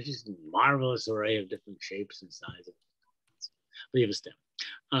just a marvelous array of different shapes and sizes. Leave a stem.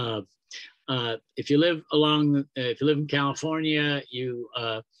 If you live in California, you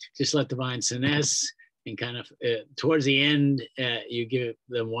just let the vine senesce, and kind of towards the end, you give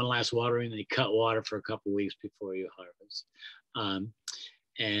them one last watering, and you cut water for a couple of weeks before you harvest.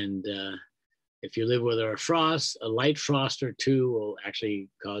 If you live where there are frosts, a light frost or two will actually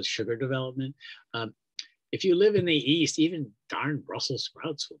cause sugar development. If you live in the East, even darn Brussels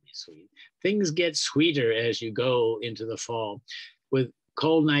sprouts will be sweet. Things get sweeter as you go into the fall. With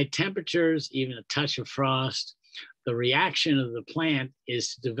cold night temperatures, even a touch of frost, the reaction of the plant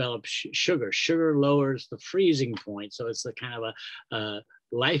is to develop sugar. Sugar lowers the freezing point. So it's the kind of a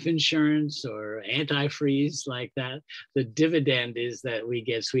life insurance or antifreeze like that. The dividend is that we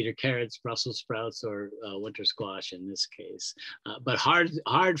get sweeter carrots, Brussels sprouts, or winter squash in this case. But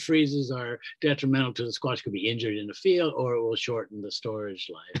hard freezes are detrimental to the squash. Could be injured in the field, or it will shorten the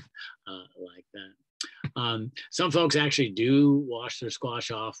storage life like that. Some folks actually do wash their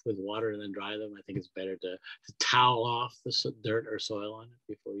squash off with water and then dry them. I think it's better to towel off the dirt or soil on it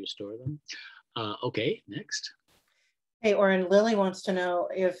before you store them. Okay, next. Hey, Orin, Lily wants to know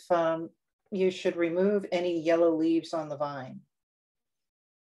if you should remove any yellow leaves on the vine.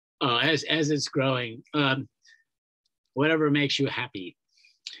 As it's growing, whatever makes you happy.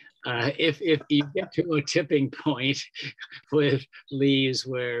 If you get to a tipping point with leaves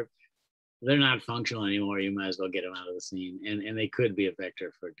where they're not functional anymore, you might as well get them out of the scene. And they could be a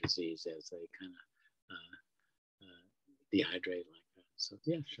vector for disease as they kind of dehydrate like that. So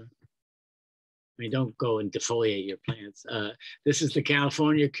yeah, sure. I mean, don't go and defoliate your plants. This is the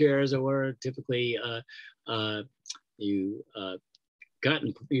California cure, as it were. Typically, you cut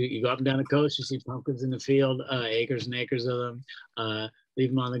and you go up and down the coast, you see pumpkins in the field, acres and acres of them. Leave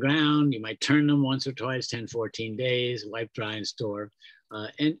them on the ground. You might turn them once or twice, 10, 14 days, wipe dry and store.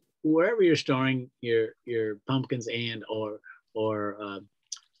 And wherever you're storing your pumpkins and or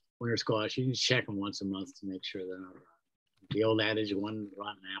winter squash, you can check them once a month to make sure they're not rotten. The old adage, one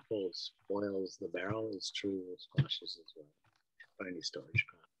rotten apple spoils the barrel, is true with squashes as well, or any storage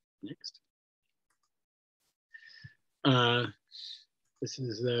crop. Next. This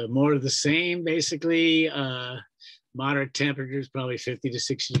is more of the same, basically. Moderate temperatures, probably 50 to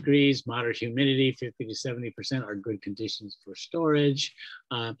 60 degrees, moderate humidity, 50 to 70% are good conditions for storage.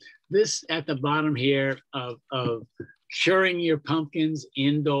 This at the bottom here of curing your pumpkins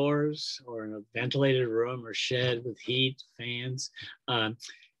indoors or in a ventilated room or shed with heat, fans,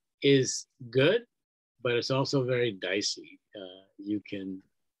 is good, but it's also very dicey. You can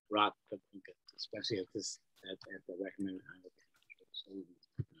rot the pumpkins, especially at the recommended high temperature. So,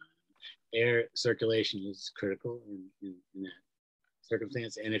 air circulation is critical in that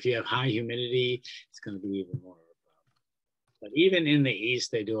circumstance. And if you have high humidity, it's going to be even more of a problem. But even in the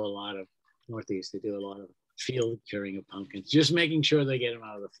East, Northeast, they do a lot of field curing of pumpkins, just making sure they get them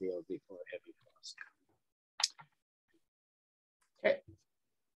out of the field before heavy frost. Okay.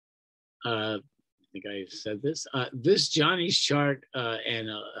 I think I said this. This Johnny's chart and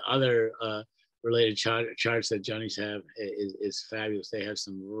other related charts that Johnny's have is fabulous. They have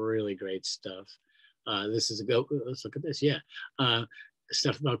some really great stuff. This is a go. Let's look at this. Yeah,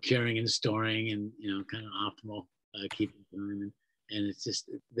 stuff about curing and storing, and kind of optimal keeping time. And it's just,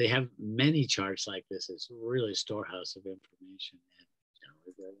 they have many charts like this. It's really a storehouse of information, and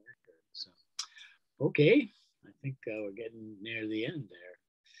generally very accurate. So, okay, I think we're getting near the end there.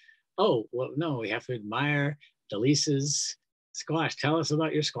 Oh, well, no, we have to admire Delisa's squash. Tell us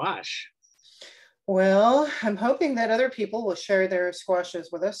about your squash. Well, I'm hoping that other people will share their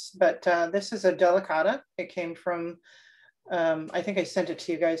squashes with us, but this is a delicata. It came from, I think I sent it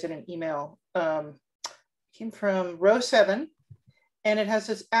to you guys in an email. It came from row 7, and it has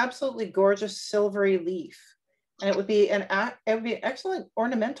this absolutely gorgeous silvery leaf, and it would be an excellent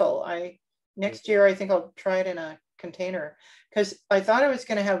ornamental. Next year I think I'll try it in a container, because I thought I was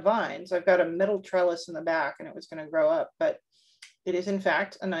going to have vines. I've got a middle trellis in the back, and it was going to grow up, but it is in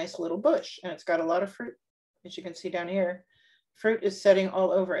fact a nice little bush, and it's got a lot of fruit, as you can see down here. Fruit is setting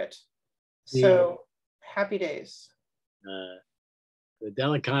all over it. So happy days. The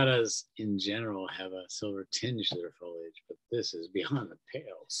delicatas in general have a silver tinge to their foliage, but this is beyond the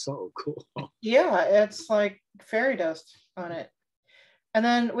pale. So cool. Yeah, it's like fairy dust on it. And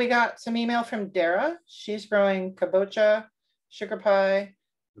then we got some email from Dara. She's growing kabocha, sugar pie,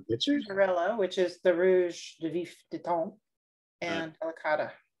 Cinderella, which is the Rouge de Vif de Temps, and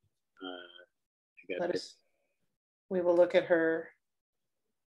delicata. We will look at her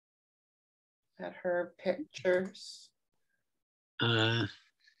pictures.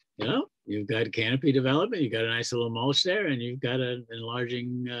 You've got canopy development, you've got a nice little mulch there, and you've got an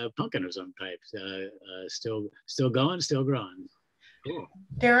enlarging pumpkin of some type. Still going, still growing. Cool.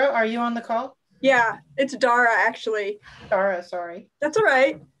 Dara, are you on the call? Yeah, it's Dara, actually. Dara, sorry. That's all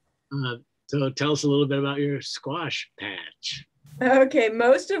right. So tell us a little bit about your squash patch. Okay,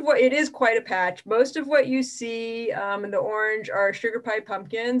 it is quite a patch. Most of what you see in the orange are sugar pie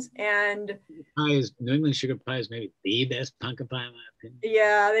pumpkins, and New England sugar pie is maybe the best pumpkin pie in my opinion.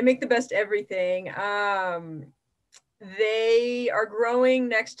 Yeah, they make the best everything. They are growing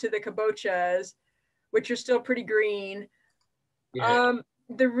next to the kabochas, which are still pretty green. Yeah.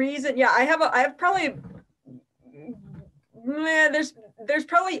 The reason, I have probably, there's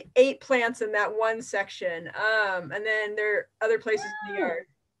probably 8 plants in that one section. And then there are other places in the yard.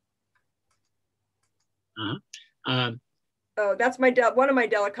 Oh, that's one of my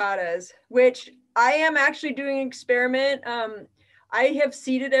delicatas, which I am actually doing an experiment. I have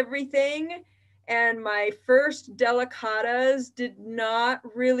seeded everything, and my first delicatas did not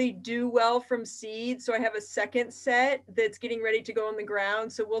really do well from seed. So I have a second set that's getting ready to go on the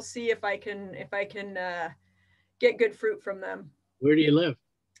ground. So we'll see if I can get good fruit from them. Where do you live?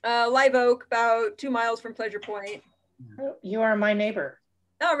 Live Oak, about 2 miles from Pleasure Point. You are my neighbor.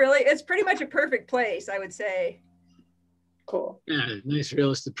 Oh, really? It's pretty much a perfect place, I would say. Cool. Yeah, nice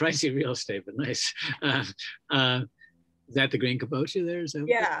pricey real estate, but nice. Is that the green kabocha there?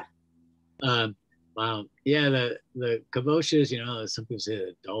 Yeah. Wow. Yeah, the kabochas, some people say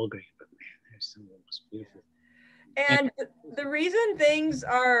they're dull green, but man, some of the most beautiful. And the reason things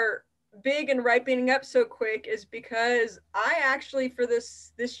are big and ripening up so quick is because I actually for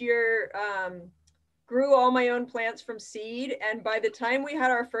this year grew all my own plants from seed, and by the time we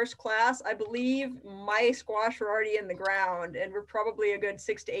had our first class, I believe my squash were already in the ground and were probably a good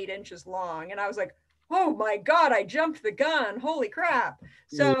 6 to 8 inches long. And I was like, oh my God, I jumped the gun, holy crap.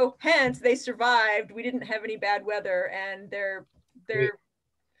 So hence they survived. We didn't have any bad weather, and they're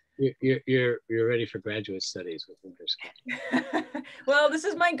you're ready for graduate studies with winter squash. Well, this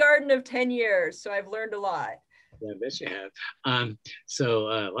is my garden of 10 years, so I've learned a lot. Yeah, I bet you have.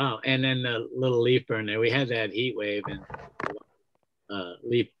 Wow. And then the little leaf burn there. We had that heat wave and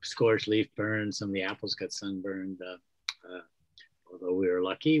scorched leaf burn. Some of the apples got sunburned. Although we were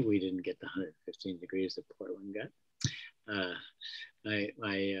lucky, we didn't get the 115 degrees that Portland got.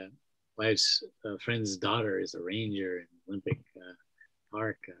 My wife's friend's daughter is a ranger in Olympic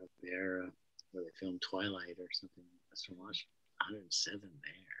Park up there where they filmed Twilight or something in Western Washington. 107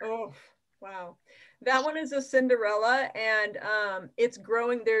 there. Oh, wow. That one is a Cinderella, and it's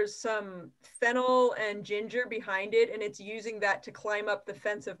growing. There's some fennel and ginger behind it, and it's using that to climb up the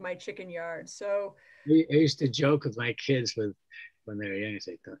fence of my chicken yard. So I used to joke with my kids when they were young. I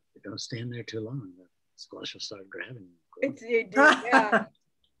say, don't stand there too long. The squash will start grabbing you. Yeah,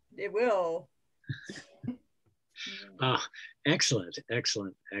 it will. Oh, excellent.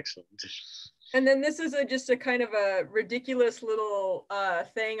 And then this is just a kind of a ridiculous little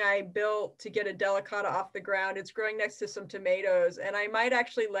thing I built to get a delicata off the ground. It's growing next to some tomatoes, and I might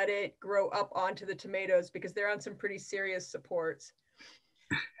actually let it grow up onto the tomatoes because they're on some pretty serious supports.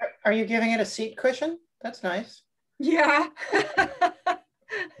 Are you giving it a seat cushion? That's nice. Yeah.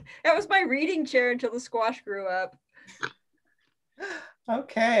 That was my reading chair until the squash grew up.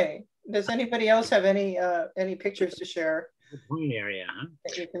 Okay. Does anybody else have any pictures to share? The point area, huh?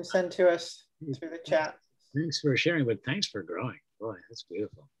 That you can send to us through the chat. Thanks for sharing, but thanks for growing. Boy, that's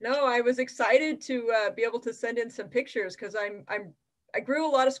beautiful. No, I was excited to be able to send in some pictures because I grew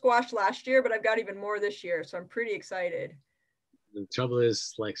a lot of squash last year, but I've got even more this year, so I'm pretty excited. The trouble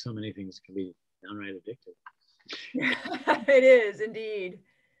is, like so many things, it can be downright addictive. It is indeed.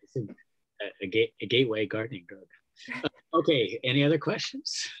 It's a gateway gardening drug. Okay, any other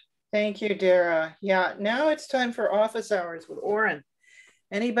questions? Thank you, Dara. Yeah, now it's time for office hours with Orin.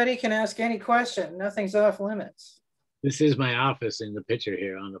 Anybody can ask any question. Nothing's off limits. This is my office in the picture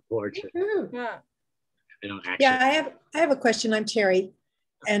here on the porch. Yeah. I don't actually. Yeah, I have a question. I'm Terry,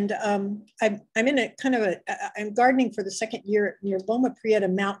 and I'm in a kind of I'm gardening for the second year near Loma Prieta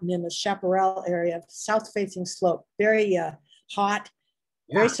Mountain in the Chaparral area, south-facing slope. Very hot,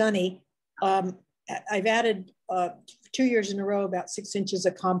 very sunny. I've added 2 years in a row about 6 inches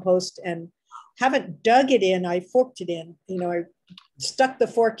of compost and haven't dug it in. I forked it in. I stuck the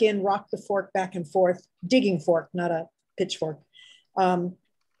fork in, rocked the fork back and forth, digging fork, not a pitchfork.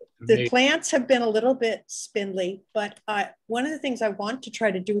 The plants have been a little bit spindly, but one of the things I want to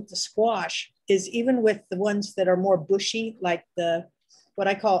try to do with the squash is even with the ones that are more bushy, like what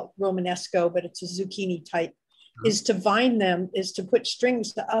I call Romanesco, but it's a zucchini type, is to vine them, is to put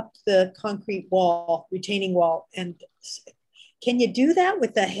strings up the concrete wall, retaining wall. And can you do that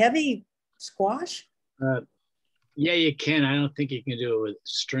with the heavy squash? Yeah, you can. I don't think you can do it with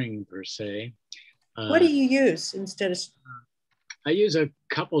string per se. What do you use instead of? I use a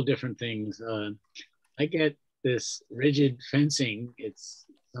couple different things. I get this rigid fencing. It's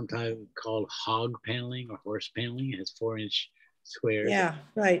sometimes called hog paneling or horse paneling. It has 4-inch squares. Yeah,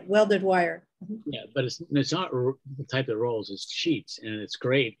 right. Welded wire. Yeah, but it's not the type that rolls. It's sheets, and it's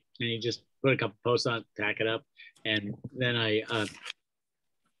great. And you just put a couple posts on, tack it up, and then I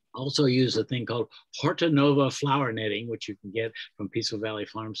also use a thing called Hortanova flower netting, which you can get from Peaceful Valley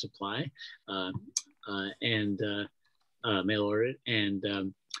Farm Supply, and mail order it,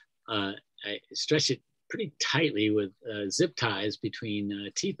 and I stretch it pretty tightly with zip ties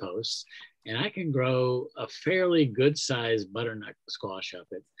between T-posts, and I can grow a fairly good-sized butternut squash up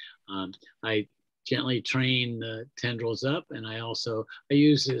it. I gently train the tendrils up, and I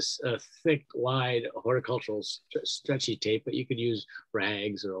use this thick, wide horticultural stretchy tape, but you could use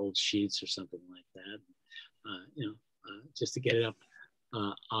rags or old sheets or something like that, just to get it up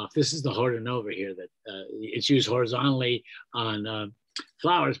off. This is the Hortanova here that it's used horizontally on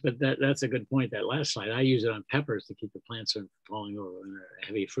flowers, but that's a good point, that last slide. I use it on peppers to keep the plants from falling over when they're a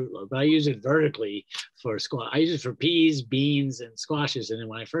heavy fruit load, but I use it vertically for squash. I use it for peas, beans, and squashes. And then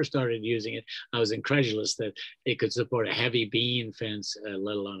when I first started using it, I was incredulous that it could support a heavy bean fence,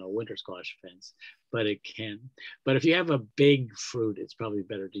 let alone a winter squash fence, but it can. But if you have a big fruit, it's probably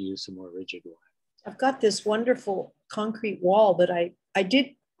better to use some more rigid wire. I've got this wonderful concrete wall that I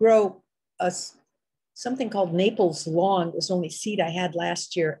did grow something called Naples lawn. It was the only seed I had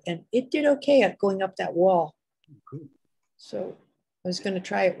last year, and it did okay at going up that wall. Cool. So I was going to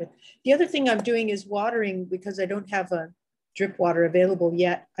try it with. The other thing I'm doing is watering because I don't have a drip water available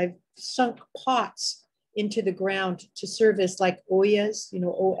yet. I've sunk pots into the ground to serve as like Ollas,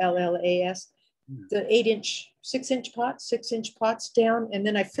 OLLAS, the 8-inch, 6-inch pots, 6-inch pots down. And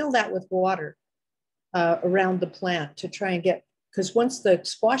then I fill that with water around the plant to try and get, because once the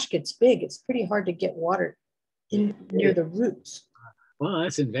squash gets big, it's pretty hard to get water in near the roots. Well,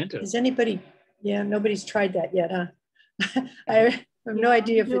 that's inventive. Is anybody, yeah, nobody's tried that yet, huh? I have no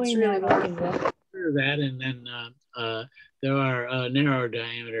idea if it's really working well. That, and then there are narrow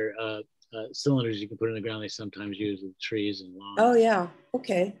diameter cylinders you can put in the ground. They sometimes use with trees and lawns. Oh yeah,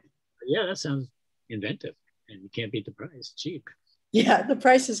 okay. Yeah, that sounds inventive, and you can't beat the price. Cheap. Yeah, the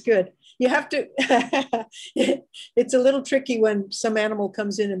price is good. You have to, it's a little tricky when some animal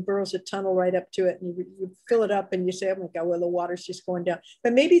comes in and burrows a tunnel right up to it, and you fill it up and you say, oh my God, well, the water's just going down.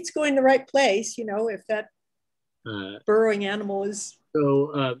 But maybe it's going the right place, if that burrowing animal is.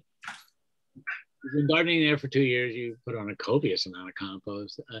 So you've been gardening there for 2 years. You put on a copious amount of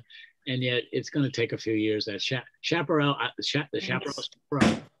compost, and yet it's going to take a few years. That chaparral, the chaparral is one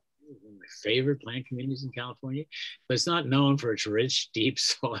of my favorite plant communities in California, but it's not known for its rich, deep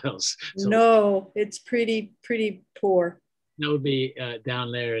soils. So no, it's pretty that poor. would be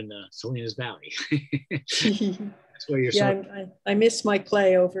down there in the Salinas Valley. That's where you're. Yeah, I miss my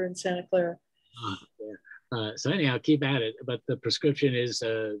clay over in Santa Clara. Yeah. So anyhow, keep at it. But the prescription is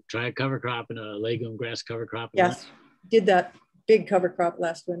try a cover crop and a legume grass cover crop. Yes, did that big cover crop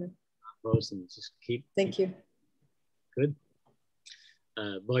last winter. And just keep. Thank you. Good.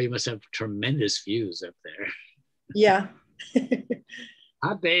 Boy, you must have tremendous views up there. Yeah.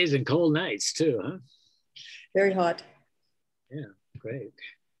 Hot days and cold nights too, huh? Very hot. Yeah, great.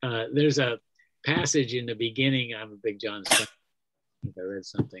 There's a passage in the beginning. I'm a big John Stein. I read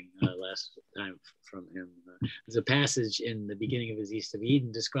something last time from him. There's a passage in the beginning of his East of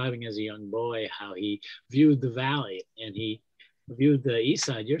Eden describing as a young boy how he viewed the valley, and he viewed the east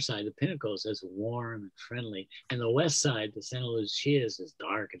side, your side, the Pinnacles, as warm and friendly, and the west side, the Santa Lucias, as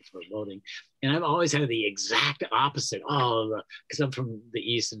dark and foreboding. And I've always had the exact opposite. Because I'm from the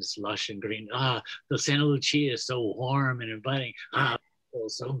east and it's lush and green. The Santa Lucia is so warm and inviting.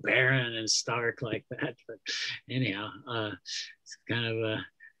 So barren and stark like that. But anyhow, it's kind of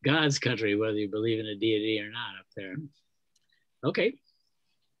God's country, whether you believe in a deity or not up there. Okay.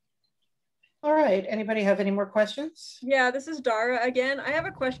 All right. Anybody have any more questions? Yeah, this is Dara again. I have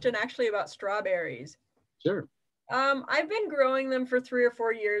a question actually about strawberries. Sure. I've been growing them for 3 or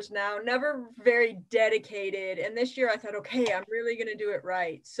 4 years now, never very dedicated. And this year I thought, okay, I'm really going to do it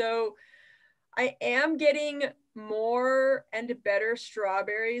right. So I am getting more and better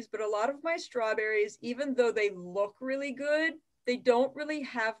strawberries, but a lot of my strawberries, even though they look really good, they don't really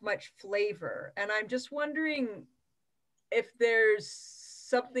have much flavor. And I'm just wondering if there's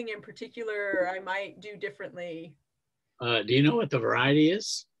something in particular I might do differently. Do you know what the variety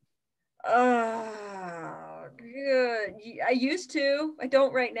is? Good. I used to. I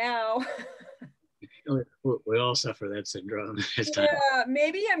don't right now. We all suffer that syndrome. Yeah,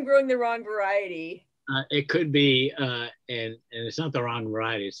 maybe I'm growing the wrong variety. It could be, and it's not the wrong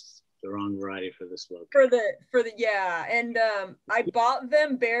variety. It's the wrong variety for this look. For the yeah, and I bought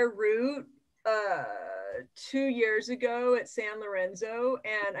them bare root 2 years ago at San Lorenzo,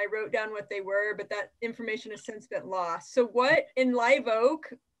 and I wrote down what they were, but that information has since been lost. So what in Live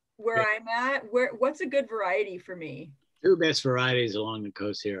Oak, where I'm at, what's a good variety for me? 2 best varieties along the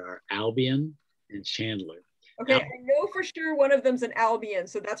coast here are Albion and Chandler. Okay, I know for sure one of them's an Albion,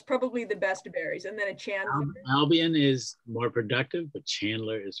 so that's probably the best berries, and then a Chandler. Albion is more productive, but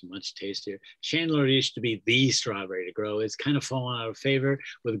Chandler is much tastier. Chandler used to be the strawberry to grow. It's kind of fallen out of favor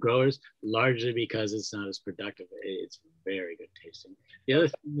with growers, largely because it's not as productive. It's very good tasting. The other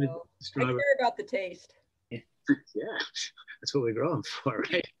thing with strawberry, I care about the taste. Yeah, that's what we grow them for,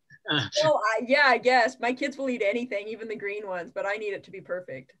 right? Well, yeah, I guess my kids will eat anything, even the green ones, but I need it to be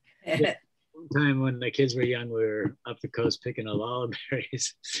perfect. One time when the kids were young, we were up the coast picking lullaby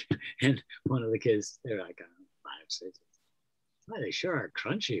berries, and one of the kids, they're like 5, 6. Why, they sure are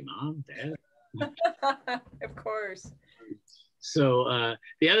crunchy, Mom, Dad. Of course. So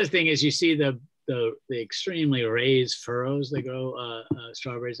the other thing is, you see the extremely raised furrows they grow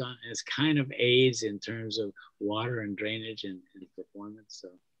strawberries on, and it's kind of aids in terms of water and drainage and performance.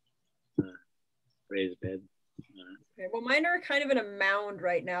 So raised bed. Okay, well, mine are kind of in a mound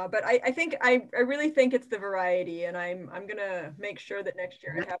right now, but I think I really think it's the variety, and I'm gonna make sure that next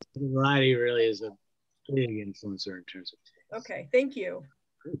year I have. The variety really is a big influencer in terms of taste. Okay, thank you.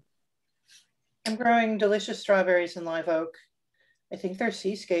 I'm growing delicious strawberries in live oak. I think they're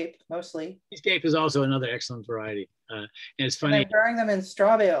seascape mostly. Seascape is also another excellent variety. And it's funny. And I'm growing them in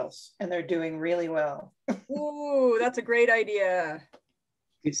straw bales and they're doing really well. Ooh, that's a great idea.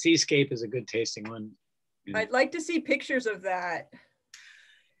 Seascape is a good tasting one. I'd like to see pictures of that.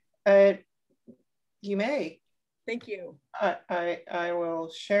 You may. Thank you. I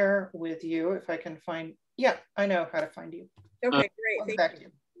will share with you if I can find. Yeah, I know how to find you. Okay, great. Thank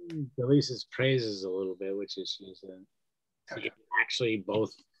you. Delisa's praises a little bit, which is she's actually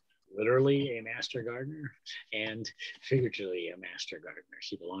both literally a master gardener and figuratively a master gardener.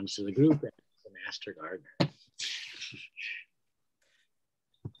 She belongs to the group and is a master gardener.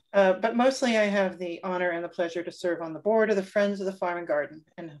 But mostly I have the honor and the pleasure to serve on the board of the Friends of the Farm and Garden.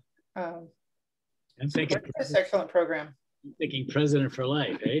 And I'm thinking this excellent program. I'm thinking president for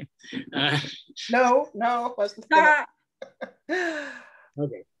life, eh? No, wasn't.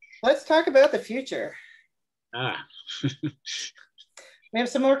 Okay. Let's talk about the future. We have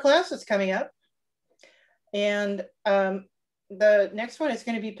some more classes coming up. And the next one is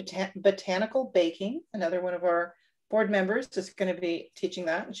going to be botanical baking. Another one of our board members is going to be teaching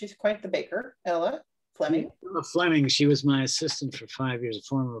that. And she's quite the baker, Ella Fleming. Ella Fleming, she was my assistant for 5 years, a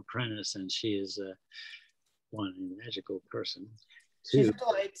former apprentice, and she is one magical person. She's a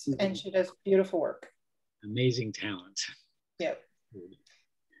delight, and she does beautiful work. Amazing talent. Yep.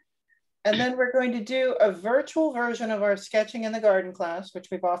 And then we're going to do a virtual version of our sketching in the garden class, which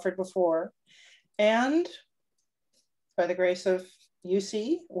we've offered before. And by the grace of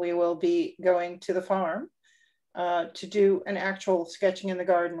UC, we will be going to the farm to do an actual sketching in the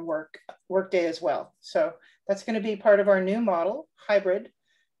garden work day as well. So that's going to be part of our new model, hybrid.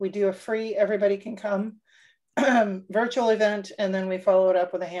 We do a free, everybody can come virtual event, and then we follow it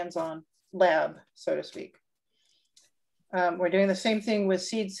up with a hands-on lab, so to speak. We're doing the same thing with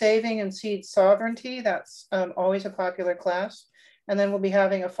seed saving and seed sovereignty. That's always a popular class. And then we'll be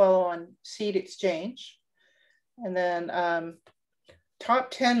having a follow-on seed exchange. And then top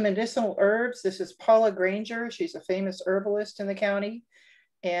 10 medicinal herbs. This is Paula Granger. She's a famous herbalist in the county.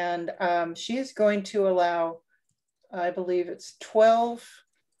 And she is going to allow, I believe it's 12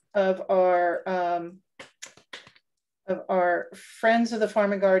 of our Friends of the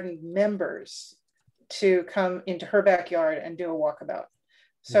Farm and Garden members to come into her backyard and do a walkabout.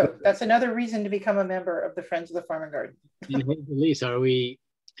 So that's another reason to become a member of the Friends of the Farm and Garden. Lisa, are we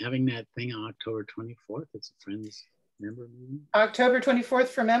having that thing on October 24th? It's a Friends member meeting? October 24th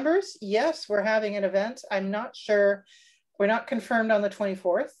for members? Yes, we're having an event. I'm not sure, we're not confirmed on the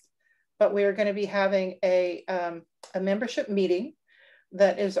 24th, but we are going to be having a membership meeting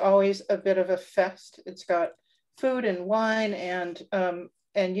that is always a bit of a fest. It's got food and wine and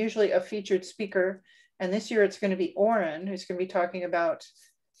usually a featured speaker. And this year it's going to be Orin, who's going to be talking about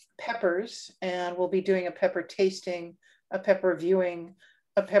peppers, and we'll be doing a pepper tasting, a pepper viewing,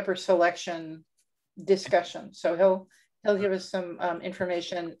 a pepper selection discussion. So he'll give us some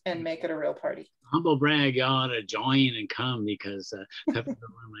information and make it a real party. Humble brag, y'all ought to join and come, because peppers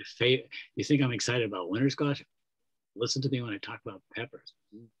are one of my favorite. You think I'm excited about winter squash? Listen to me when I talk about peppers.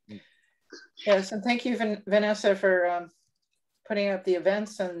 Yes, and thank you, Vanessa, for putting up the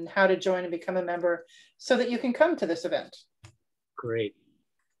events and how to join and become a member so that you can come to this event. Great.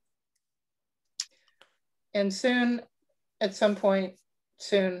 And soon, at some point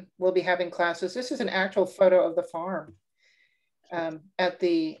soon, we'll be having classes. This is an actual photo of the farm at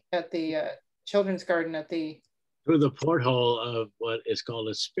the children's garden at the... Through the porthole of what is called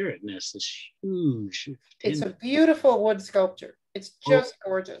a spirit nest, this huge... It's a beautiful wood sculpture. It's just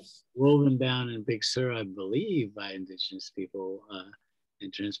gorgeous. Woven down in Big Sur, I believe, by indigenous people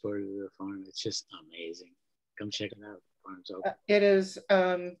and transported to the farm. It's just amazing. Come check it out. The farm's open.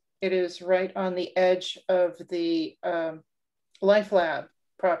 It is right on the edge of the Life Lab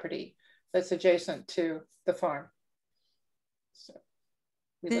property that's adjacent to the farm. So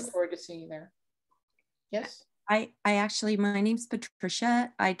we look forward to seeing you there. Yes? I actually, my name's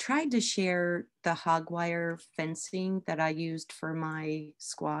Patricia. I tried to share the hog wire fencing that I used for my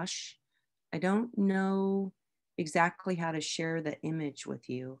squash. I don't know exactly how to share the image with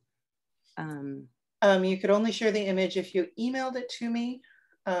you. You could only share the image if you emailed it to me.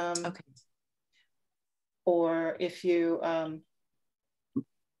 Okay. Or if you, and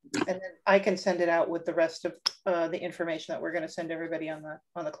then I can send it out with the rest of the information that we're going to send everybody on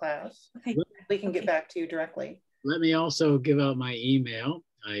the class. Okay. We can get back to you directly. Let me also give out my email.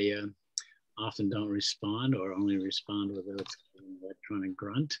 I often don't respond, or only respond with an electronic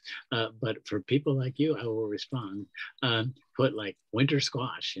grunt. But for people like you, I will respond. Put like winter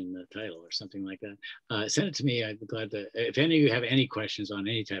squash in the title or something like that. Send it to me. I'd be glad to. If any of you have any questions on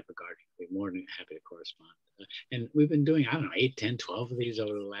any type of gardening, we more than happy to correspond. And we've been doing, I don't know, 8, 10, 12 of these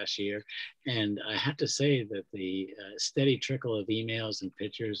over the last year. And I have to say that the steady trickle of emails and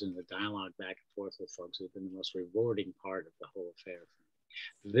pictures and the dialogue back and forth with folks has been the most rewarding part of the whole affair.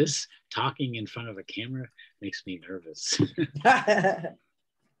 This talking in front of a camera makes me nervous.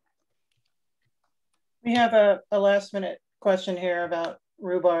 We have a last minute question here about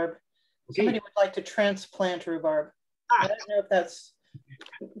rhubarb. Okay. Somebody would like to transplant rhubarb. I don't know if that's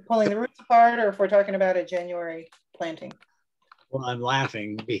pulling the roots apart or if we're talking about a January planting. Well, I'm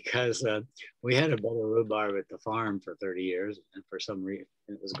laughing because we had a bowl of rhubarb at the farm for 30 years, and for some reason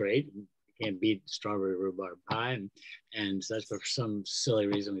it was great. You can't beat strawberry rhubarb pie, and such. But for some silly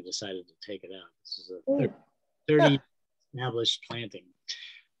reason, we decided to take it out. This is a 30 established planting.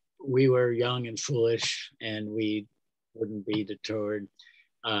 We were young and foolish, and we wouldn't be deterred.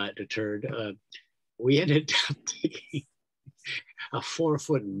 We ended up taking a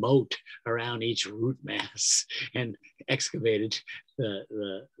 4-foot moat around each root mass and excavated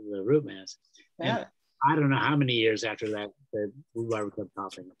the root mass. Yeah. And I don't know how many years after that, the rhubarb kept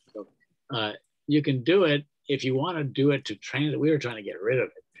popping up. So you can do it if you want to do it to transplant. We were trying to get rid of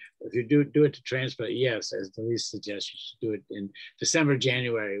it. If you do it to transplant, yes, as Denise suggests, you should do it in December,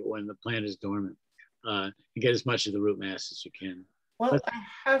 January when the plant is dormant. And get as much of the root mass as you can. Well, I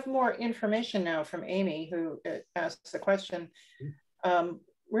have more information now from Amy, who asked the question.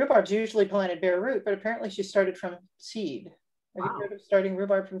 Rhubarb's usually planted bare root, but apparently she started from seed. Have you heard of starting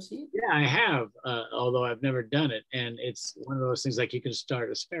rhubarb from seed? Yeah, I have, although I've never done it. And it's one of those things like you can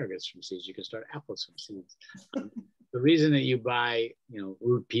start asparagus from seeds, you can start apples from seeds. The reason that you buy,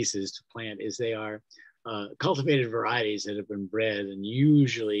 root pieces to plant is they are cultivated varieties that have been bred and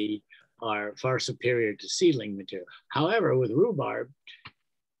usually are far superior to seedling material. However, with rhubarb,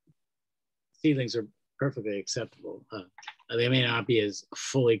 seedlings are perfectly acceptable. They may not be as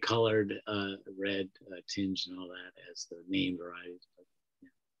fully colored, red tinged and all that as the main varieties, but yeah,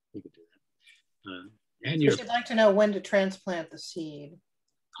 you could do that. And you'd like to know when to transplant the seed.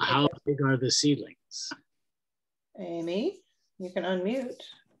 How big are the seedlings? Amy, you can unmute.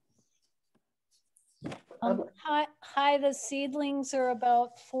 Hi, the seedlings are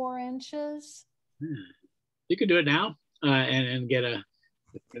about 4 inches. You can do it now and get a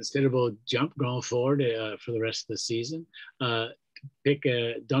considerable jump going forward for the rest of the season. Don't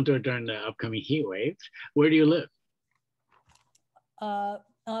do it during the upcoming heat wave. Where do you live?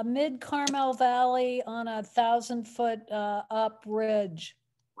 Mid-Carmel Valley on a 1,000-foot up ridge.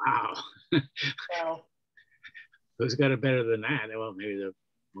 Wow. Wow. Who's got it better than that? Well, maybe the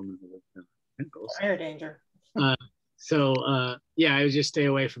woman who lives in Pinnacles. Fire danger. Yeah, I would just stay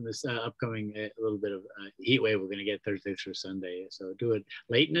away from this upcoming little bit of heat wave we're going to get Thursday through Sunday. So do it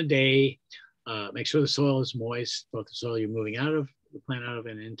late in the day. Make sure the soil is moist, both the soil you're moving out of the plant out of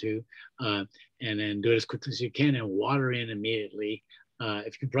and into, and then do it as quickly as you can and water in immediately.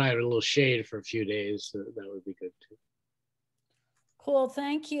 If you can provide a little shade for a few days, that would be good too. Cool,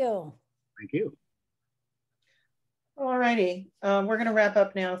 thank you. Thank you. All righty, we're going to wrap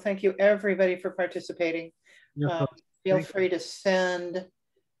up now. Thank you everybody for participating. Feel free to send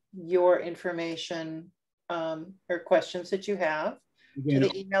your information or questions that you have to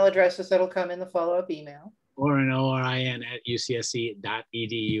the email addresses that'll come in the follow-up email.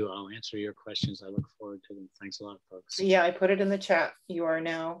 orin@ucsc.edu. I'll answer your questions. I look forward to them. Thanks a lot, folks. Yeah, I put it in the chat. You are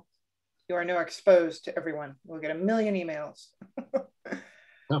now exposed to everyone. We'll get 1 million emails.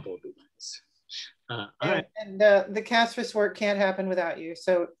 Couple would be nice. And the CASFIS work can't happen without you.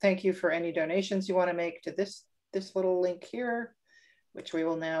 So thank you for any donations you want to make to this little link here, which we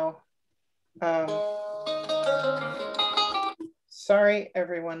will now. Sorry,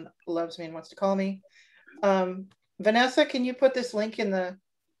 everyone loves me and wants to call me. Vanessa, can you put this link in the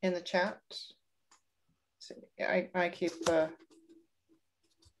chat? So I keep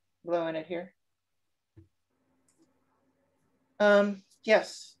blowing it here.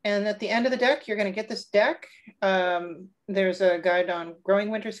 Yes, and at the end of the deck, you're going to get this deck. There's a guide on growing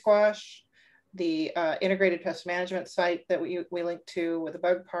winter squash. The integrated pest management site that we link to with the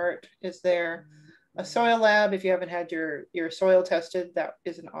bug part is there. A soil lab, if you haven't had your soil tested, that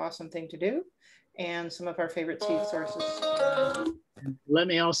is an awesome thing to do. And some of our favorite seed sources. Let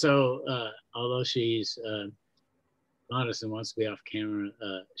me also, although she's modest and wants to be off camera,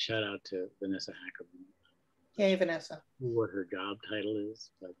 shout out to Vanessa Ackerman. Yay, Vanessa. What her job title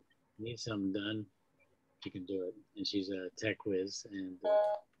is, but needs something done, she can do it. And she's a tech whiz and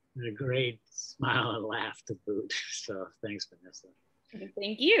a great smile and laugh to boot. So thanks, Vanessa.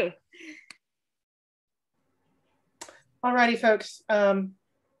 Thank you. All righty, folks.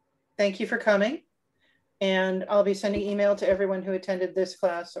 Thank you for coming. And I'll be sending email to everyone who attended this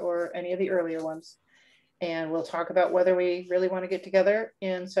class or any of the earlier ones. And we'll talk about whether we really want to get together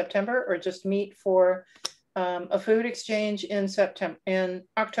in September or just meet for a food exchange in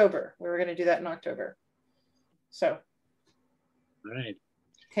October. We were going to do that in October. So, all right.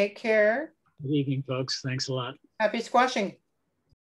 Take care. Good evening, folks. Thanks a lot. Happy squashing.